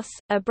Dovaios,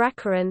 a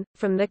Bracaran,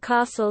 from the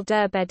castle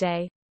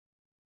Durbede.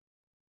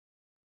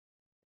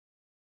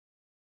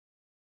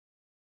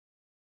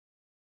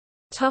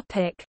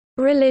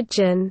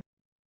 Religion.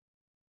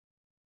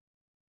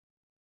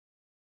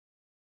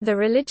 The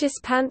religious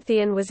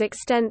pantheon was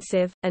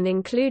extensive, and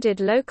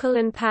included local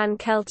and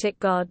pan-Celtic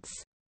gods.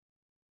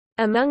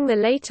 Among the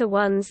later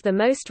ones the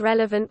most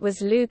relevant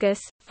was Lugus.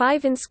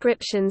 5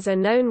 inscriptions are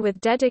known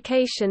with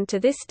dedication to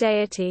this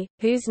deity,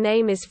 whose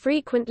name is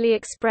frequently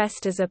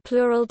expressed as a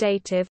plural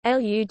dative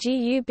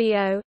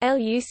Lugubo,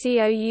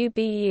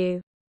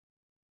 Lucoubu.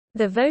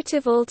 The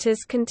votive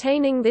altars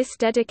containing this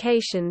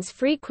dedications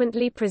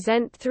frequently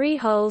present 3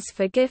 holes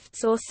for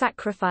gifts or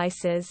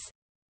sacrifices.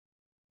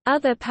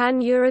 Other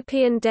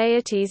pan-European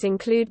deities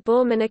include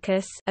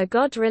Bormanicus, a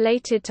god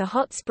related to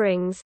hot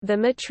springs, the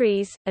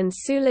Matres, and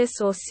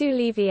Sulis or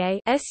Sulivier,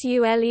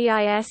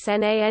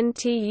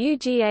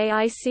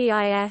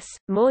 Sulisnantugaicis.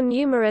 More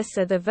numerous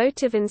are the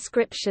votive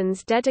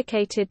inscriptions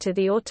dedicated to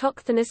the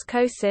autochthonous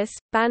Cosus,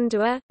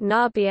 Bandua,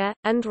 Nabia,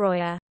 and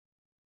Roya.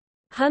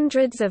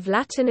 Hundreds of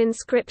Latin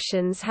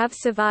inscriptions have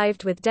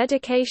survived with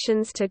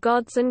dedications to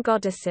gods and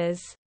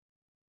goddesses.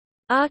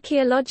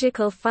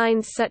 Archaeological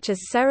finds such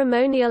as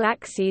ceremonial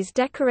axes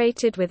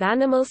decorated with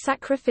animal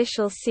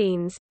sacrificial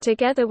scenes,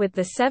 together with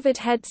the severed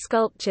head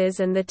sculptures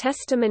and the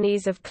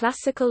testimonies of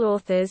classical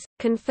authors,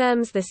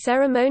 confirms the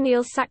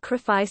ceremonial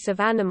sacrifice of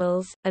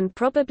animals, and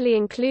probably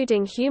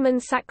including human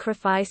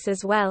sacrifice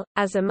as well,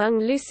 as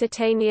among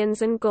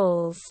Lusitanians and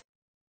Gauls.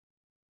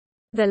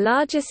 The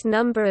largest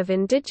number of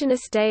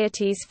indigenous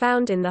deities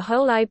found in the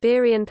whole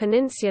Iberian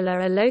Peninsula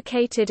are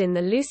located in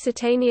the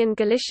Lusitanian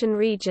Galician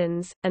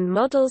regions, and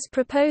models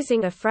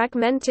proposing a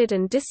fragmented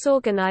and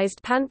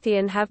disorganized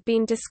pantheon have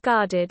been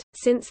discarded,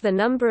 since the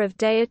number of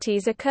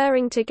deities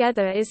occurring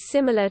together is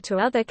similar to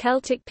other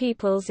Celtic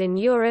peoples in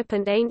Europe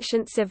and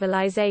ancient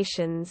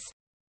civilizations.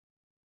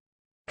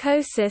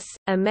 Cosus,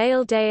 a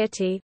male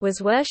deity,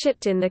 was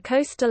worshipped in the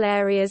coastal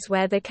areas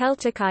where the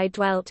Celtici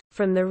dwelt,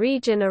 from the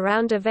region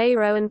around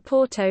Aveiro and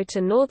Porto to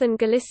northern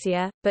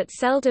Galicia, but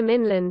seldom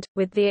inland,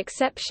 with the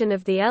exception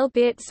of the El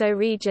Bierzo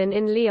region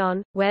in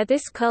Leon, where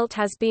this cult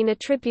has been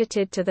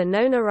attributed to the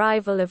known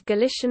arrival of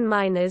Galician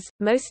miners,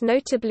 most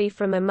notably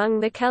from among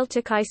the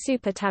Celtici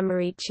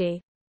Supertamarici.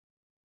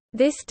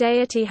 This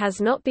deity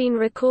has not been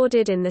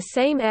recorded in the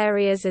same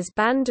areas as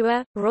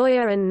Bandua,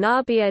 Roya and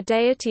Nabia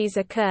deities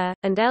occur,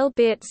 and El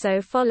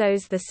Bierzo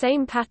follows the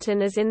same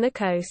pattern as in the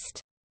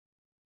coast.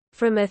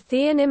 From a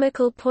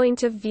theonymical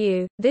point of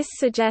view, this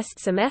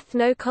suggests some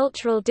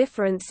ethno-cultural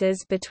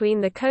differences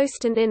between the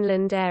coast and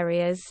inland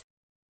areas.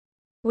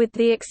 With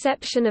the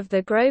exception of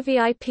the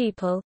Grovii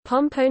people,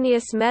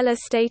 Pomponius Mela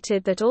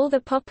stated that all the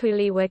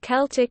populi were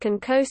Celtic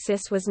and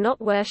Cosus was not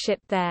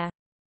worshipped there.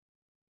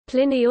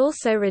 Pliny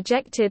also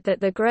rejected that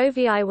the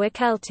Grovii were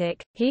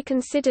Celtic, he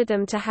considered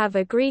them to have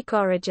a Greek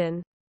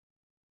origin.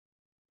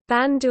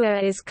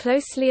 Bandua is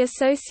closely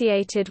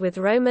associated with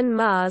Roman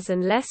Mars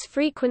and less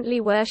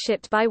frequently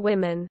worshipped by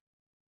women.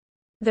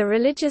 The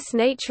religious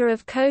nature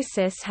of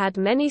Cosus had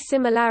many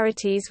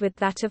similarities with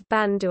that of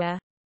Bandua.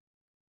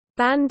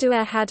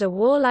 Bandua had a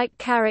warlike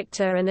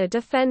character and a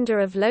defender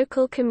of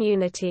local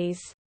communities.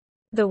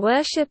 The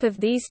worship of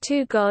these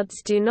two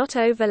gods do not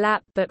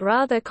overlap but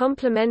rather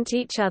complement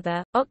each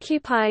other,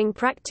 occupying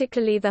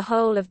practically the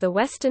whole of the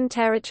western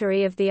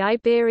territory of the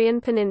Iberian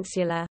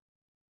Peninsula.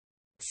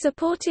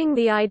 Supporting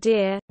the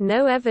idea,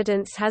 no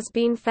evidence has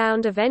been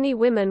found of any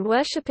women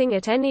worshipping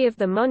at any of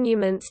the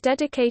monuments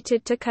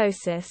dedicated to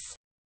Cosus.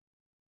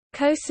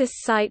 Cosus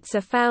sites are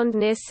found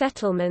near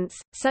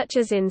settlements, such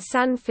as in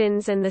San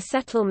Fins and the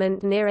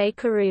settlement near A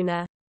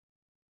Coruna.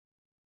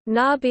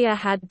 Nabia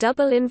had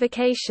double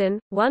invocation,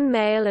 one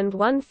male and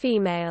one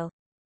female.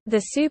 The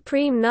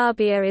supreme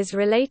Nabia is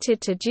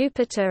related to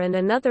Jupiter and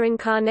another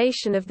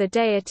incarnation of the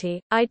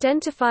deity,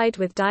 identified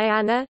with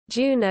Diana,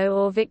 Juno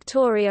or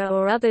Victoria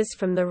or others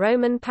from the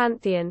Roman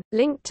pantheon,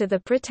 linked to the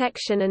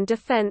protection and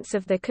defense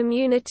of the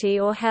community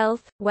or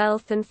health,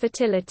 wealth and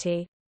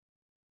fertility.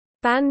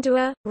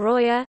 Bandua,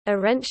 Roya,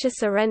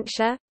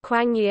 Arentia,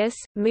 Quangius,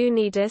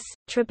 Munidus,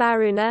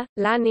 Trebaruna,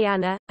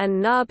 Laniana,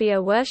 and Nabia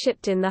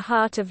worshipped in the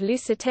heart of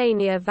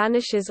Lusitania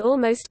vanishes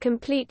almost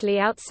completely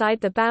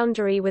outside the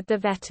boundary with the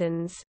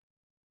Vetans.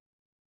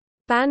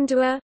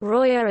 Bandua,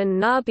 Roya and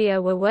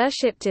Nabia were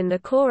worshipped in the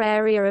core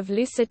area of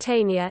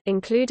Lusitania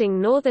including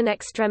northern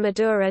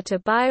Extremadura to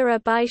Beira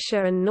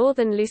Baixa and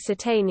northern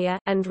Lusitania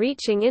and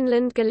reaching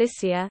inland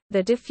Galicia.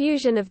 The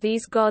diffusion of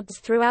these gods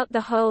throughout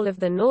the whole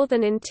of the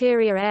northern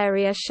interior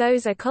area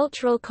shows a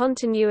cultural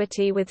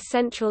continuity with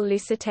central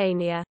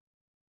Lusitania.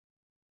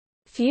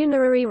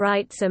 Funerary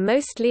rites are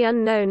mostly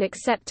unknown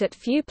except at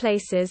few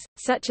places,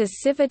 such as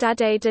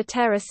Cividade de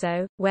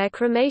Terraço, where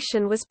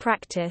cremation was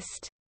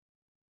practiced.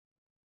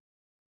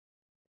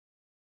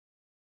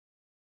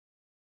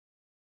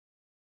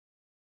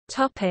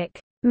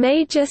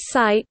 Major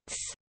sites.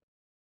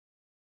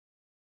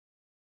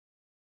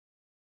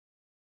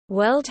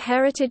 World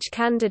Heritage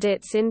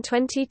candidates in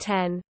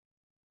 2010.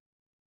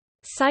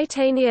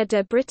 Citania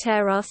de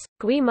Briteiros,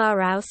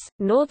 Guimarães,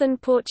 Northern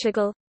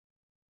Portugal.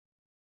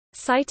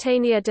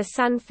 Citania de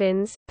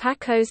Sanfins,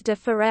 Pacos de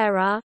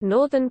Ferreira,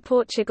 Northern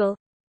Portugal.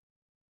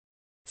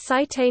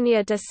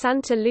 Citania de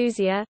Santa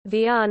Luzia,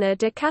 Viana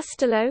de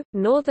Castelo,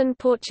 Northern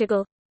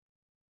Portugal.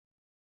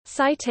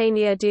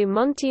 Citania do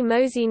Monte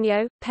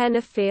Mozinho,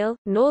 Penafiel,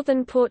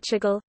 Northern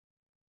Portugal.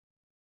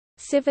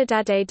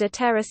 Cividade de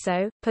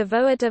Terraço,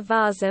 Póvoa de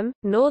Varzim,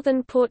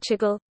 Northern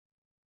Portugal.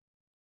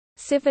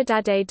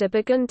 Cividade de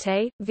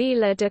Bagunte,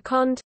 Vila de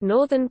Conde,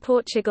 Northern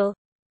Portugal.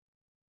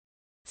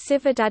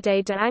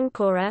 Cividade de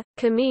Ancora,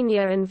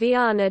 Caminha and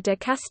Viana de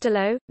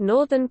Castelo,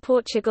 Northern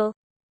Portugal.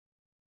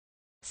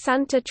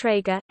 Santa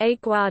Trega,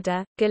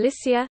 Aguada,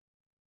 Galicia.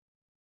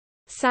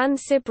 San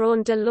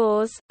Cibrón de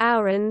Lourdes,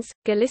 Ourens,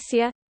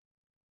 Galicia.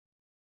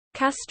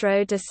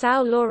 Castro de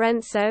São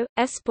Lourenço,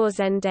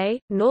 Esposende,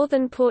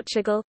 Northern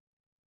Portugal.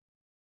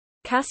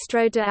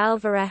 Castro de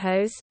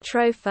Alvarejos,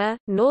 Trofa,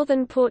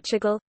 Northern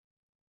Portugal.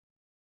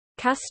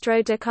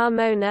 Castro de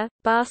Carmona,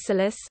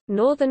 Barcelos,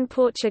 Northern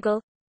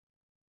Portugal.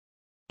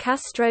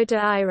 Castro de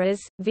Iras,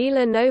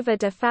 Vila Nova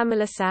de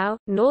Famalicão,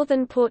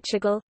 Northern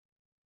Portugal.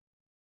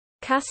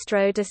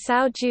 Castro de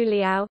São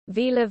Julião,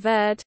 Vila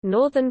Verde,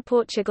 Northern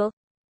Portugal.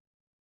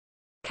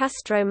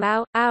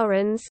 Castromão,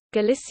 Ourens,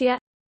 Galicia.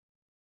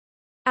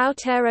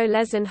 Outeiro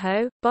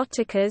Lezenho,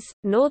 Boticas,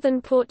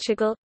 Northern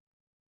Portugal.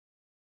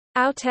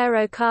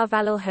 Outeiro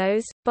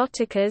Carvalhos,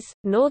 Boticas,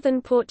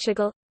 Northern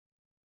Portugal.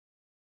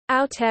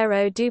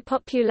 Outeiro do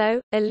Populo,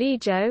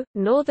 Aligio,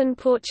 Northern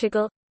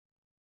Portugal.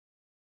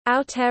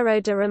 Outeiro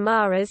de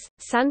Ramaras,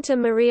 Santa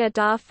Maria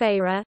da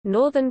Feira,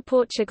 Northern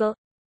Portugal.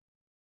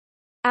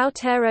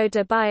 Outeiro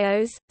de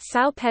Bios,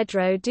 São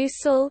Pedro do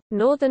Sul,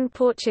 Northern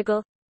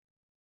Portugal.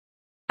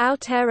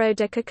 Outeiro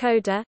de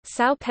Cocoda,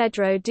 São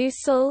Pedro do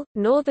Sul,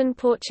 Northern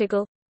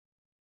Portugal.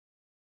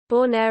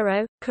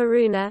 Borneiro,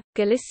 Coruna,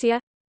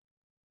 Galicia.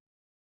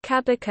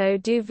 Cabaco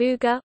do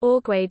Vuga,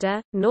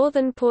 Orgueida,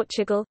 Northern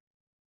Portugal.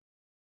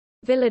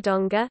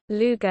 Villadonga,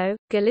 Lugo,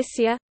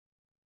 Galicia.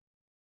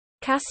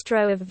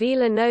 Castro of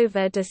Vila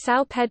Nova de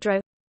São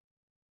Pedro.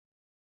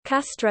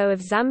 Castro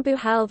of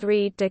Zambujalve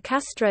Rede de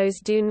Castros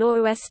do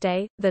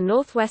Noroeste, the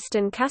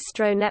Northwestern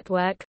Castro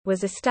Network,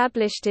 was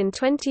established in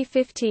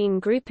 2015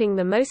 grouping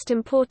the most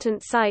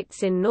important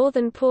sites in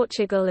northern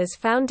Portugal as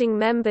founding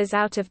members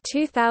out of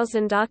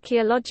 2,000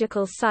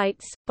 archaeological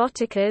sites: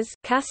 Boticas,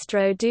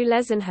 Castro do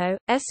Lezenho,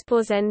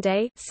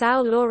 Esposende,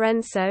 São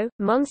Lourenço,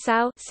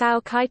 Monção,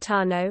 São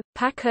Caetano,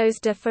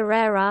 Pacos de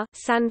Ferreira,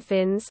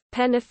 Sanfins,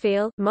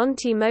 Penafiel,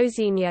 Monte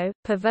Mozinho,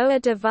 Póvoa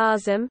de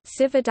Varzim,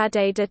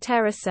 Cividade de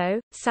Terraço,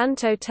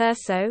 Santo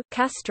Terço,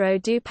 Castro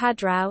do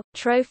Padrão,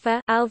 Trofa,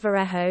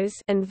 Alvarejos,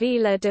 and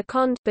Vila de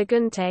Conde,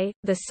 Bagunte.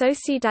 The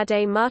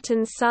Sociedade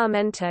Martins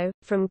Sarmento,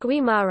 from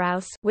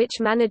Guimarães,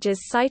 which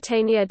manages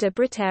Citania de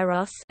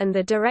Briteiros, and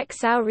the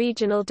Direção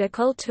Regional de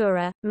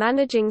Cultura,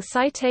 managing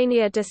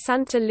Citania de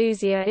Santa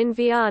Luzia in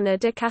Viana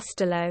de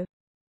Castelo.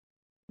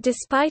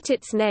 Despite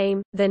its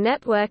name, the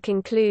network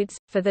includes,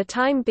 for the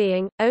time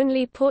being,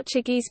 only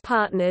Portuguese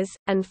partners,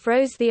 and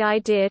froze the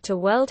idea to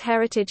World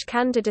Heritage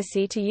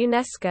candidacy to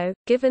UNESCO,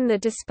 given the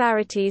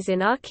disparities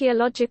in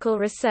archaeological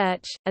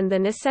research, and the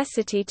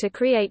necessity to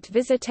create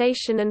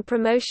visitation and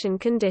promotion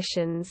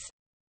conditions.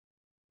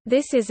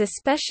 This is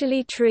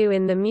especially true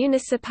in the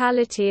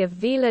municipality of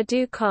Vila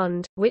do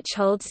Conde, which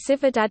holds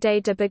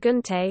Cividade de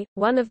Bagunte,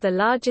 one of the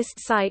largest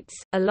sites,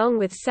 along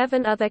with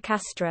 7 other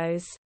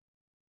castros.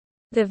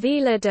 The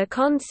Vila de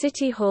Conde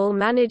City Hall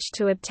managed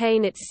to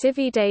obtain its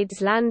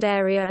Cividades land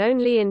area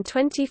only in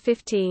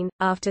 2015,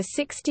 after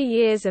 60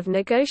 years of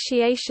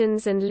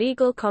negotiations and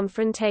legal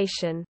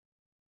confrontation.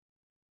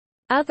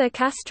 Other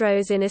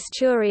castros in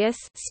Asturias,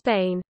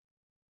 Spain.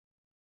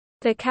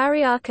 The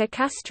Carriaca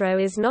Castro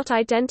is not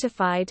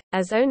identified,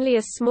 as only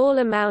a small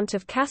amount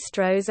of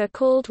castros are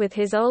called with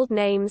his old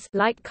names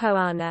like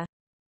Coana.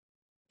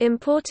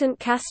 Important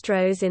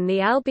castros in the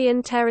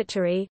Albion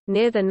territory,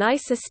 near the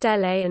Nice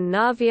Estelle and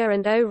Navia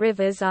and O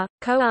rivers are,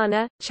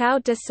 Coana,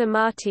 Chão de São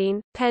Martin,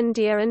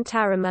 Pendia and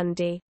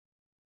Taramundi.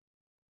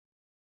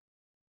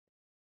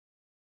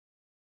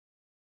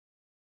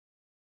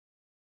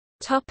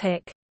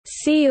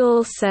 See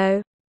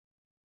also: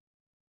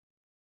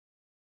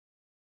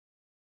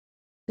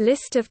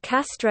 List of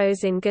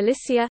castros in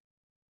Galicia,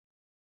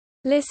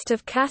 List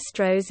of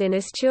castros in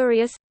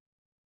Asturias,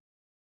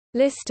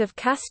 List of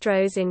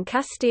castros in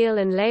Castile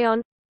and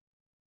Leon,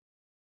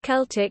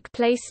 Celtic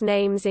place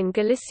names in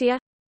Galicia,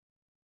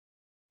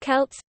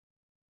 Celts,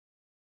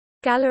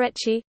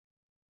 Galarecci,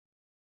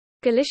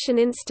 Galician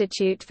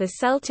Institute for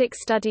Celtic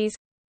Studies,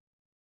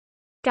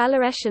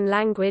 Galaretian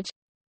language,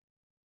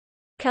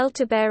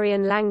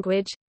 Celtiberian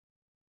language,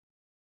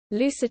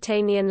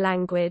 Lusitanian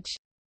language.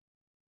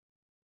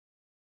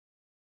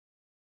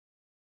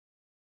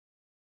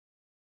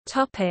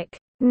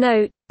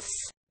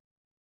 Notes.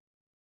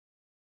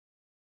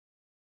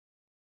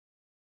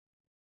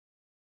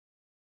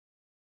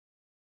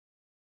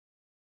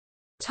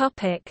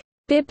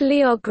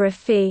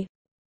 Bibliography.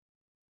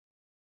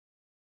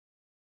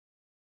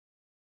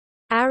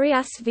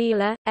 Arias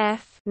Vila,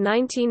 F.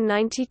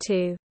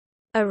 1992.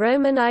 A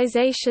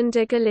Romanization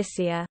de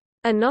Galicia.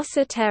 A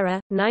Nossa Terra,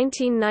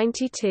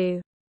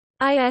 1992.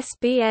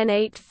 ISBN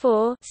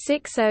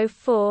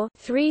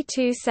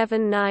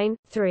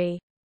 84-604-3279-3.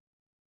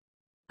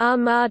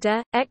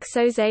 Armada,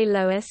 Exose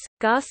Lois,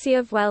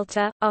 Garcia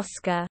Vuelta,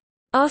 Oscar.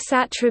 Os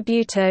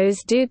atributos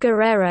do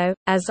guerrero,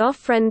 as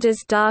ofrendas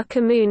da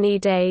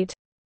comunidade.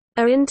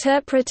 A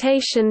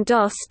interpretação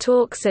dos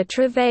talks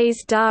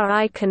através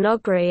da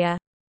iconografia.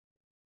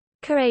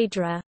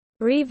 Caedra.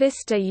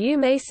 Revista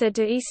Umesa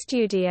de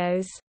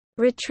Estudios.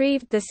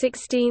 Retrieved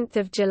 16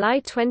 July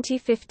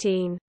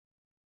 2015.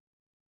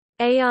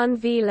 Ayan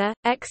Vila,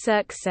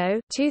 Exerxo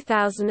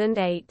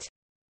 2008.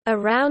 A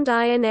Round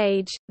Iron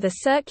Age, The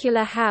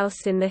Circular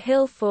House in the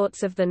Hill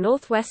Forts of the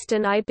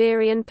Northwestern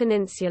Iberian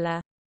Peninsula.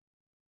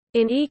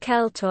 In E.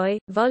 Keltoi,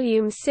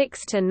 Volume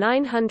 6 to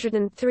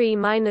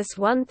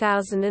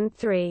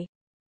 903-1003.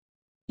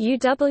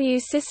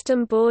 UW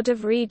System Board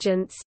of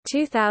Regents,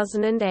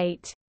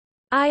 2008.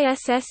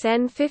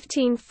 ISSN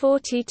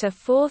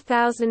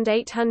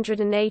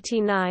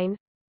 1540-4889.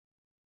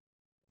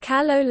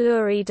 Callo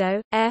Lurido,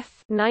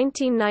 F.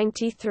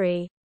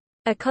 1993.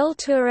 A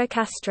Cultura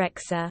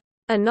Castrexa.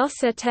 A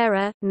Nossa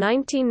Terra,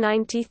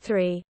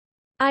 1993.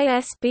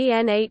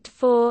 ISBN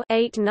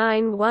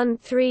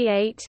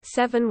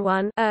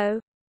 84-89138-71-0.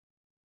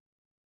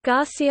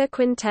 Garcia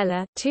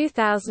Quintela,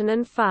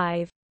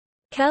 2005.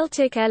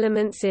 Celtic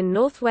Elements in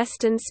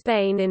Northwestern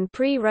Spain in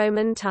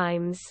Pre-Roman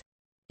Times.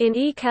 In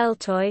E.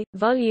 Keltoi,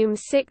 Volume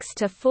 6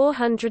 to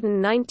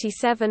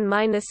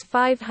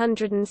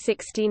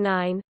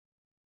 497-569.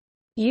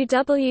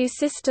 UW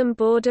System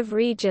Board of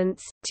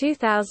Regents,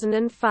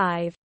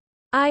 2005.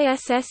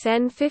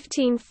 ISSN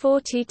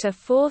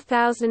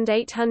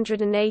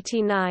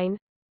 1540-4889.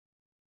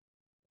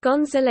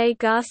 González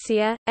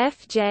Garcia,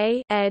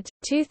 F.J. ed.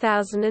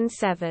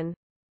 2007.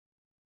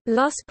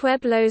 Los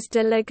Pueblos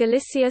de la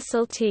Galicia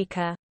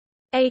Celtica.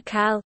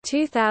 ACAL,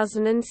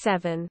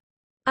 2007.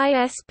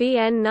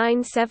 ISBN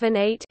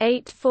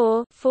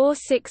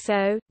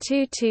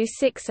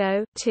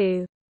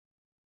 978-84-460-2260-2.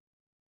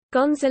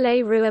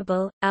 González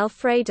Ruibal,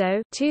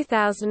 Alfredo,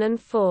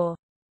 2004.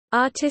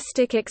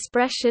 Artistic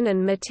Expression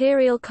and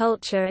Material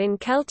Culture in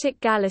Celtic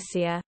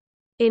Galicia.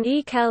 In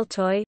E.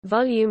 Keltoi,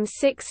 Volume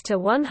 6 to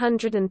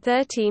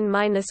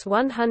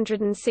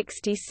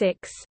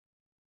 113-166.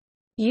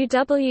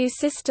 UW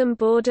System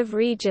Board of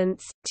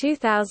Regents,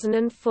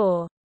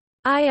 2004.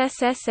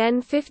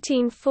 ISSN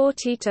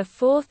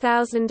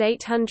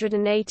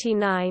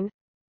 1540-4889.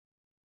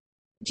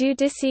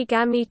 Judici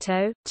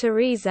Gamito,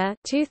 Teresa,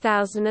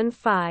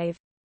 2005.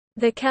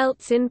 The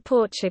Celts in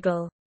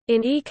Portugal.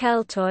 In E.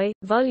 Keltoi,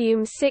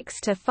 Volume 6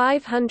 to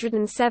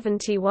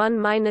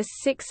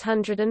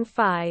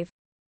 571-605.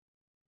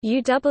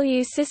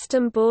 UW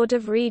System Board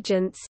of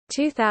Regents,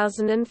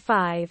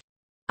 2005.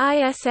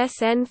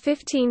 ISSN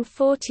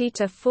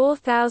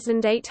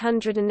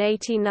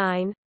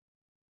 1540-4889.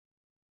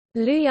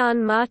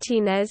 Lujan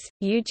Martínez,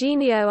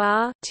 Eugenio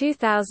R.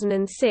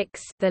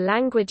 2006. The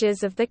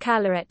Languages of the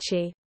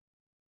Calarechi.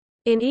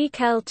 In E.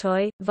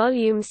 Keltoi,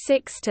 Volume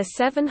 6 to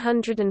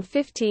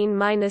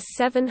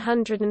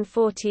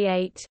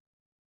 715-748.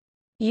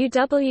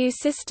 UW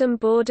System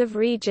Board of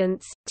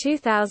Regents,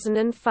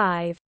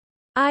 2005.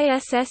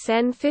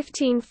 ISSN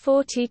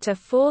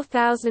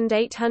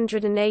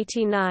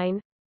 1540-4889.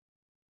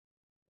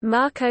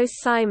 Marcos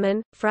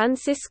Simon,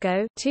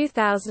 Francisco,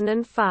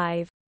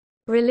 2005.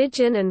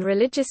 Religion and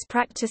Religious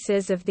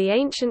Practices of the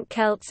Ancient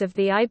Celts of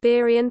the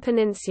Iberian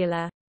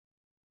Peninsula.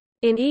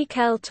 In E.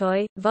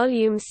 Keltoi,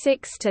 Volume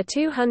 6 to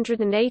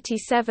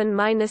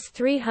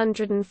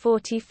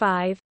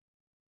 287-345.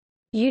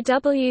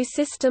 UW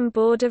System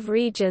Board of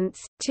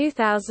Regents,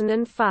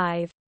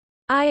 2005.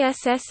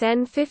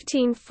 ISSN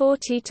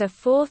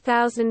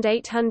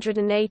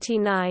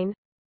 1540-4889.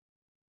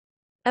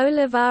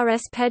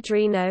 Olivares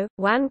Pedrino,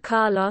 Juan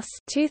Carlos,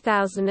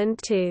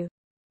 2002.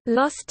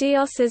 Los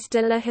Dioses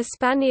de la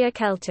Hispania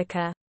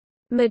Celtica.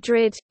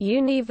 Madrid,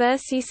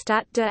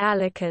 Universitat de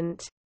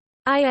Alicante.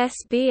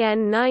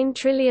 ISBN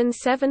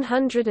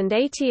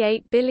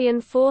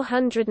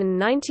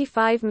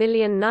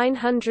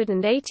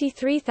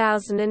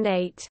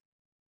 9788495983008.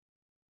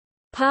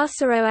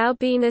 Pássaro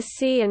Albina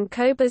C. and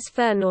Cobas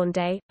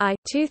Fernandes, I.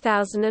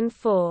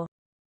 2004.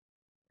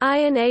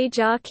 Iron Age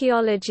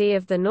Archaeology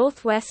of the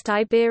Northwest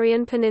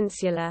Iberian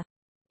Peninsula.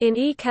 In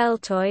E.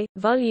 Keltoi,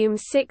 Volume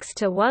 6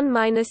 to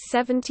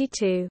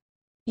 1-72.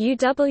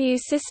 UW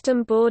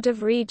System Board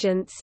of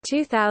Regents,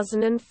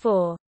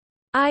 2004.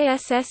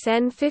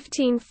 ISSN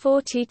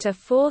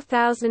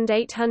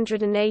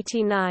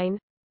 1540-4889.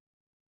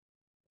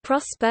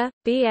 Prosper,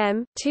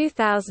 B.M.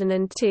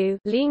 2002.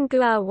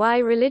 Lingua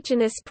y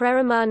Religiones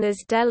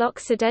Prerromanas del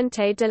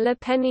Occidente de la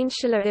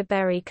Península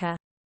Ibérica.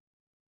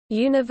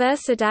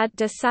 Universidad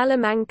de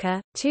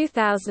Salamanca,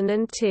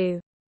 2002.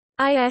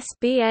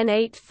 ISBN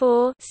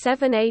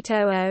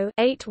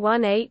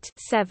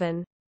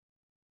 84-7800-818-7.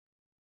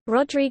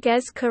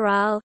 Rodriguez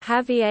Corral,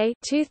 Javier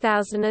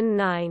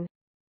 2009.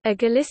 A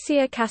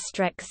Galicia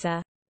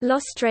Castrexa.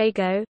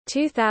 Lostrego,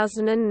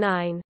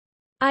 2009.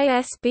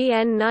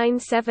 ISBN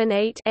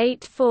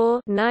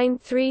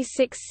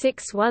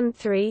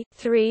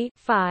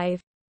 978-84-936613-3-5.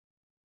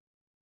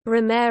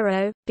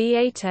 Romero,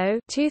 Beato,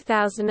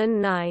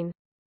 2009.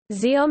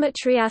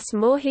 Geometrias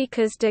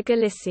Mágicas de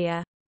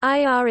Galicia.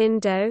 IR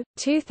Indo,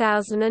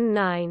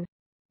 2009.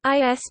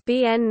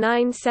 ISBN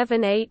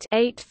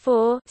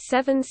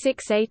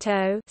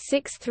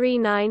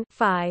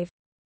 978-84-7680-639-5.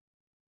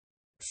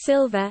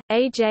 Silva,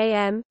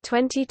 AJM,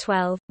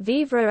 2012,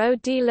 Vivre au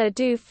delà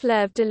du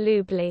fleuve de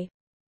l'oubli.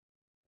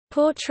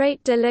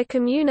 Portrait de la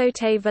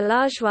communauté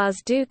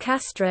villageoise du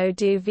Castro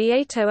du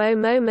Vieto au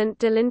moment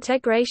de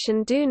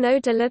l'intégration du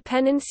nord de la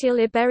péninsule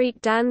ibérique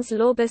dans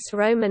l'Orbis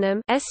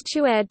Romanum,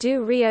 estuaire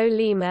du Rio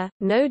Lima,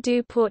 no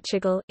du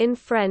Portugal, in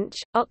French,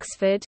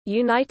 Oxford,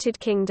 United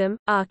Kingdom,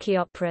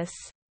 Archaeopteryx.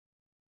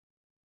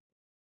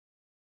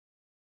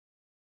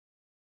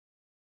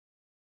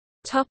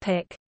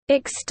 Topic: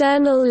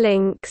 External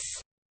links.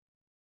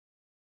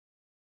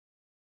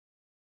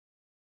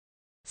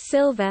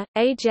 Silva,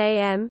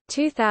 AJM,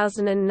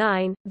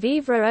 2009,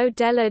 Vivre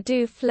au-delà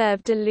du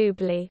fleuve de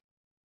l'oubli.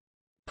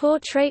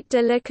 Portrait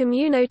de la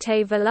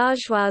communauté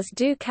villageoise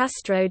du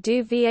Castro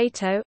du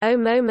Vieto, au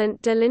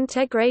moment de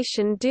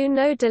l'intégration du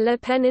nord de la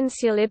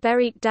péninsule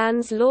ibérique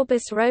dans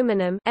l'Orbis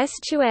Romanum,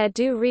 estuaire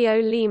du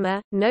Rio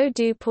Lima, no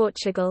du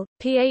Portugal.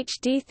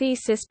 PhD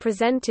thesis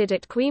presented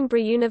at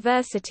Coimbra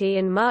University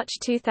in March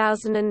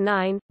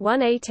 2009,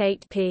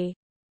 188p.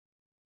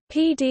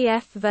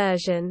 PDF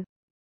version.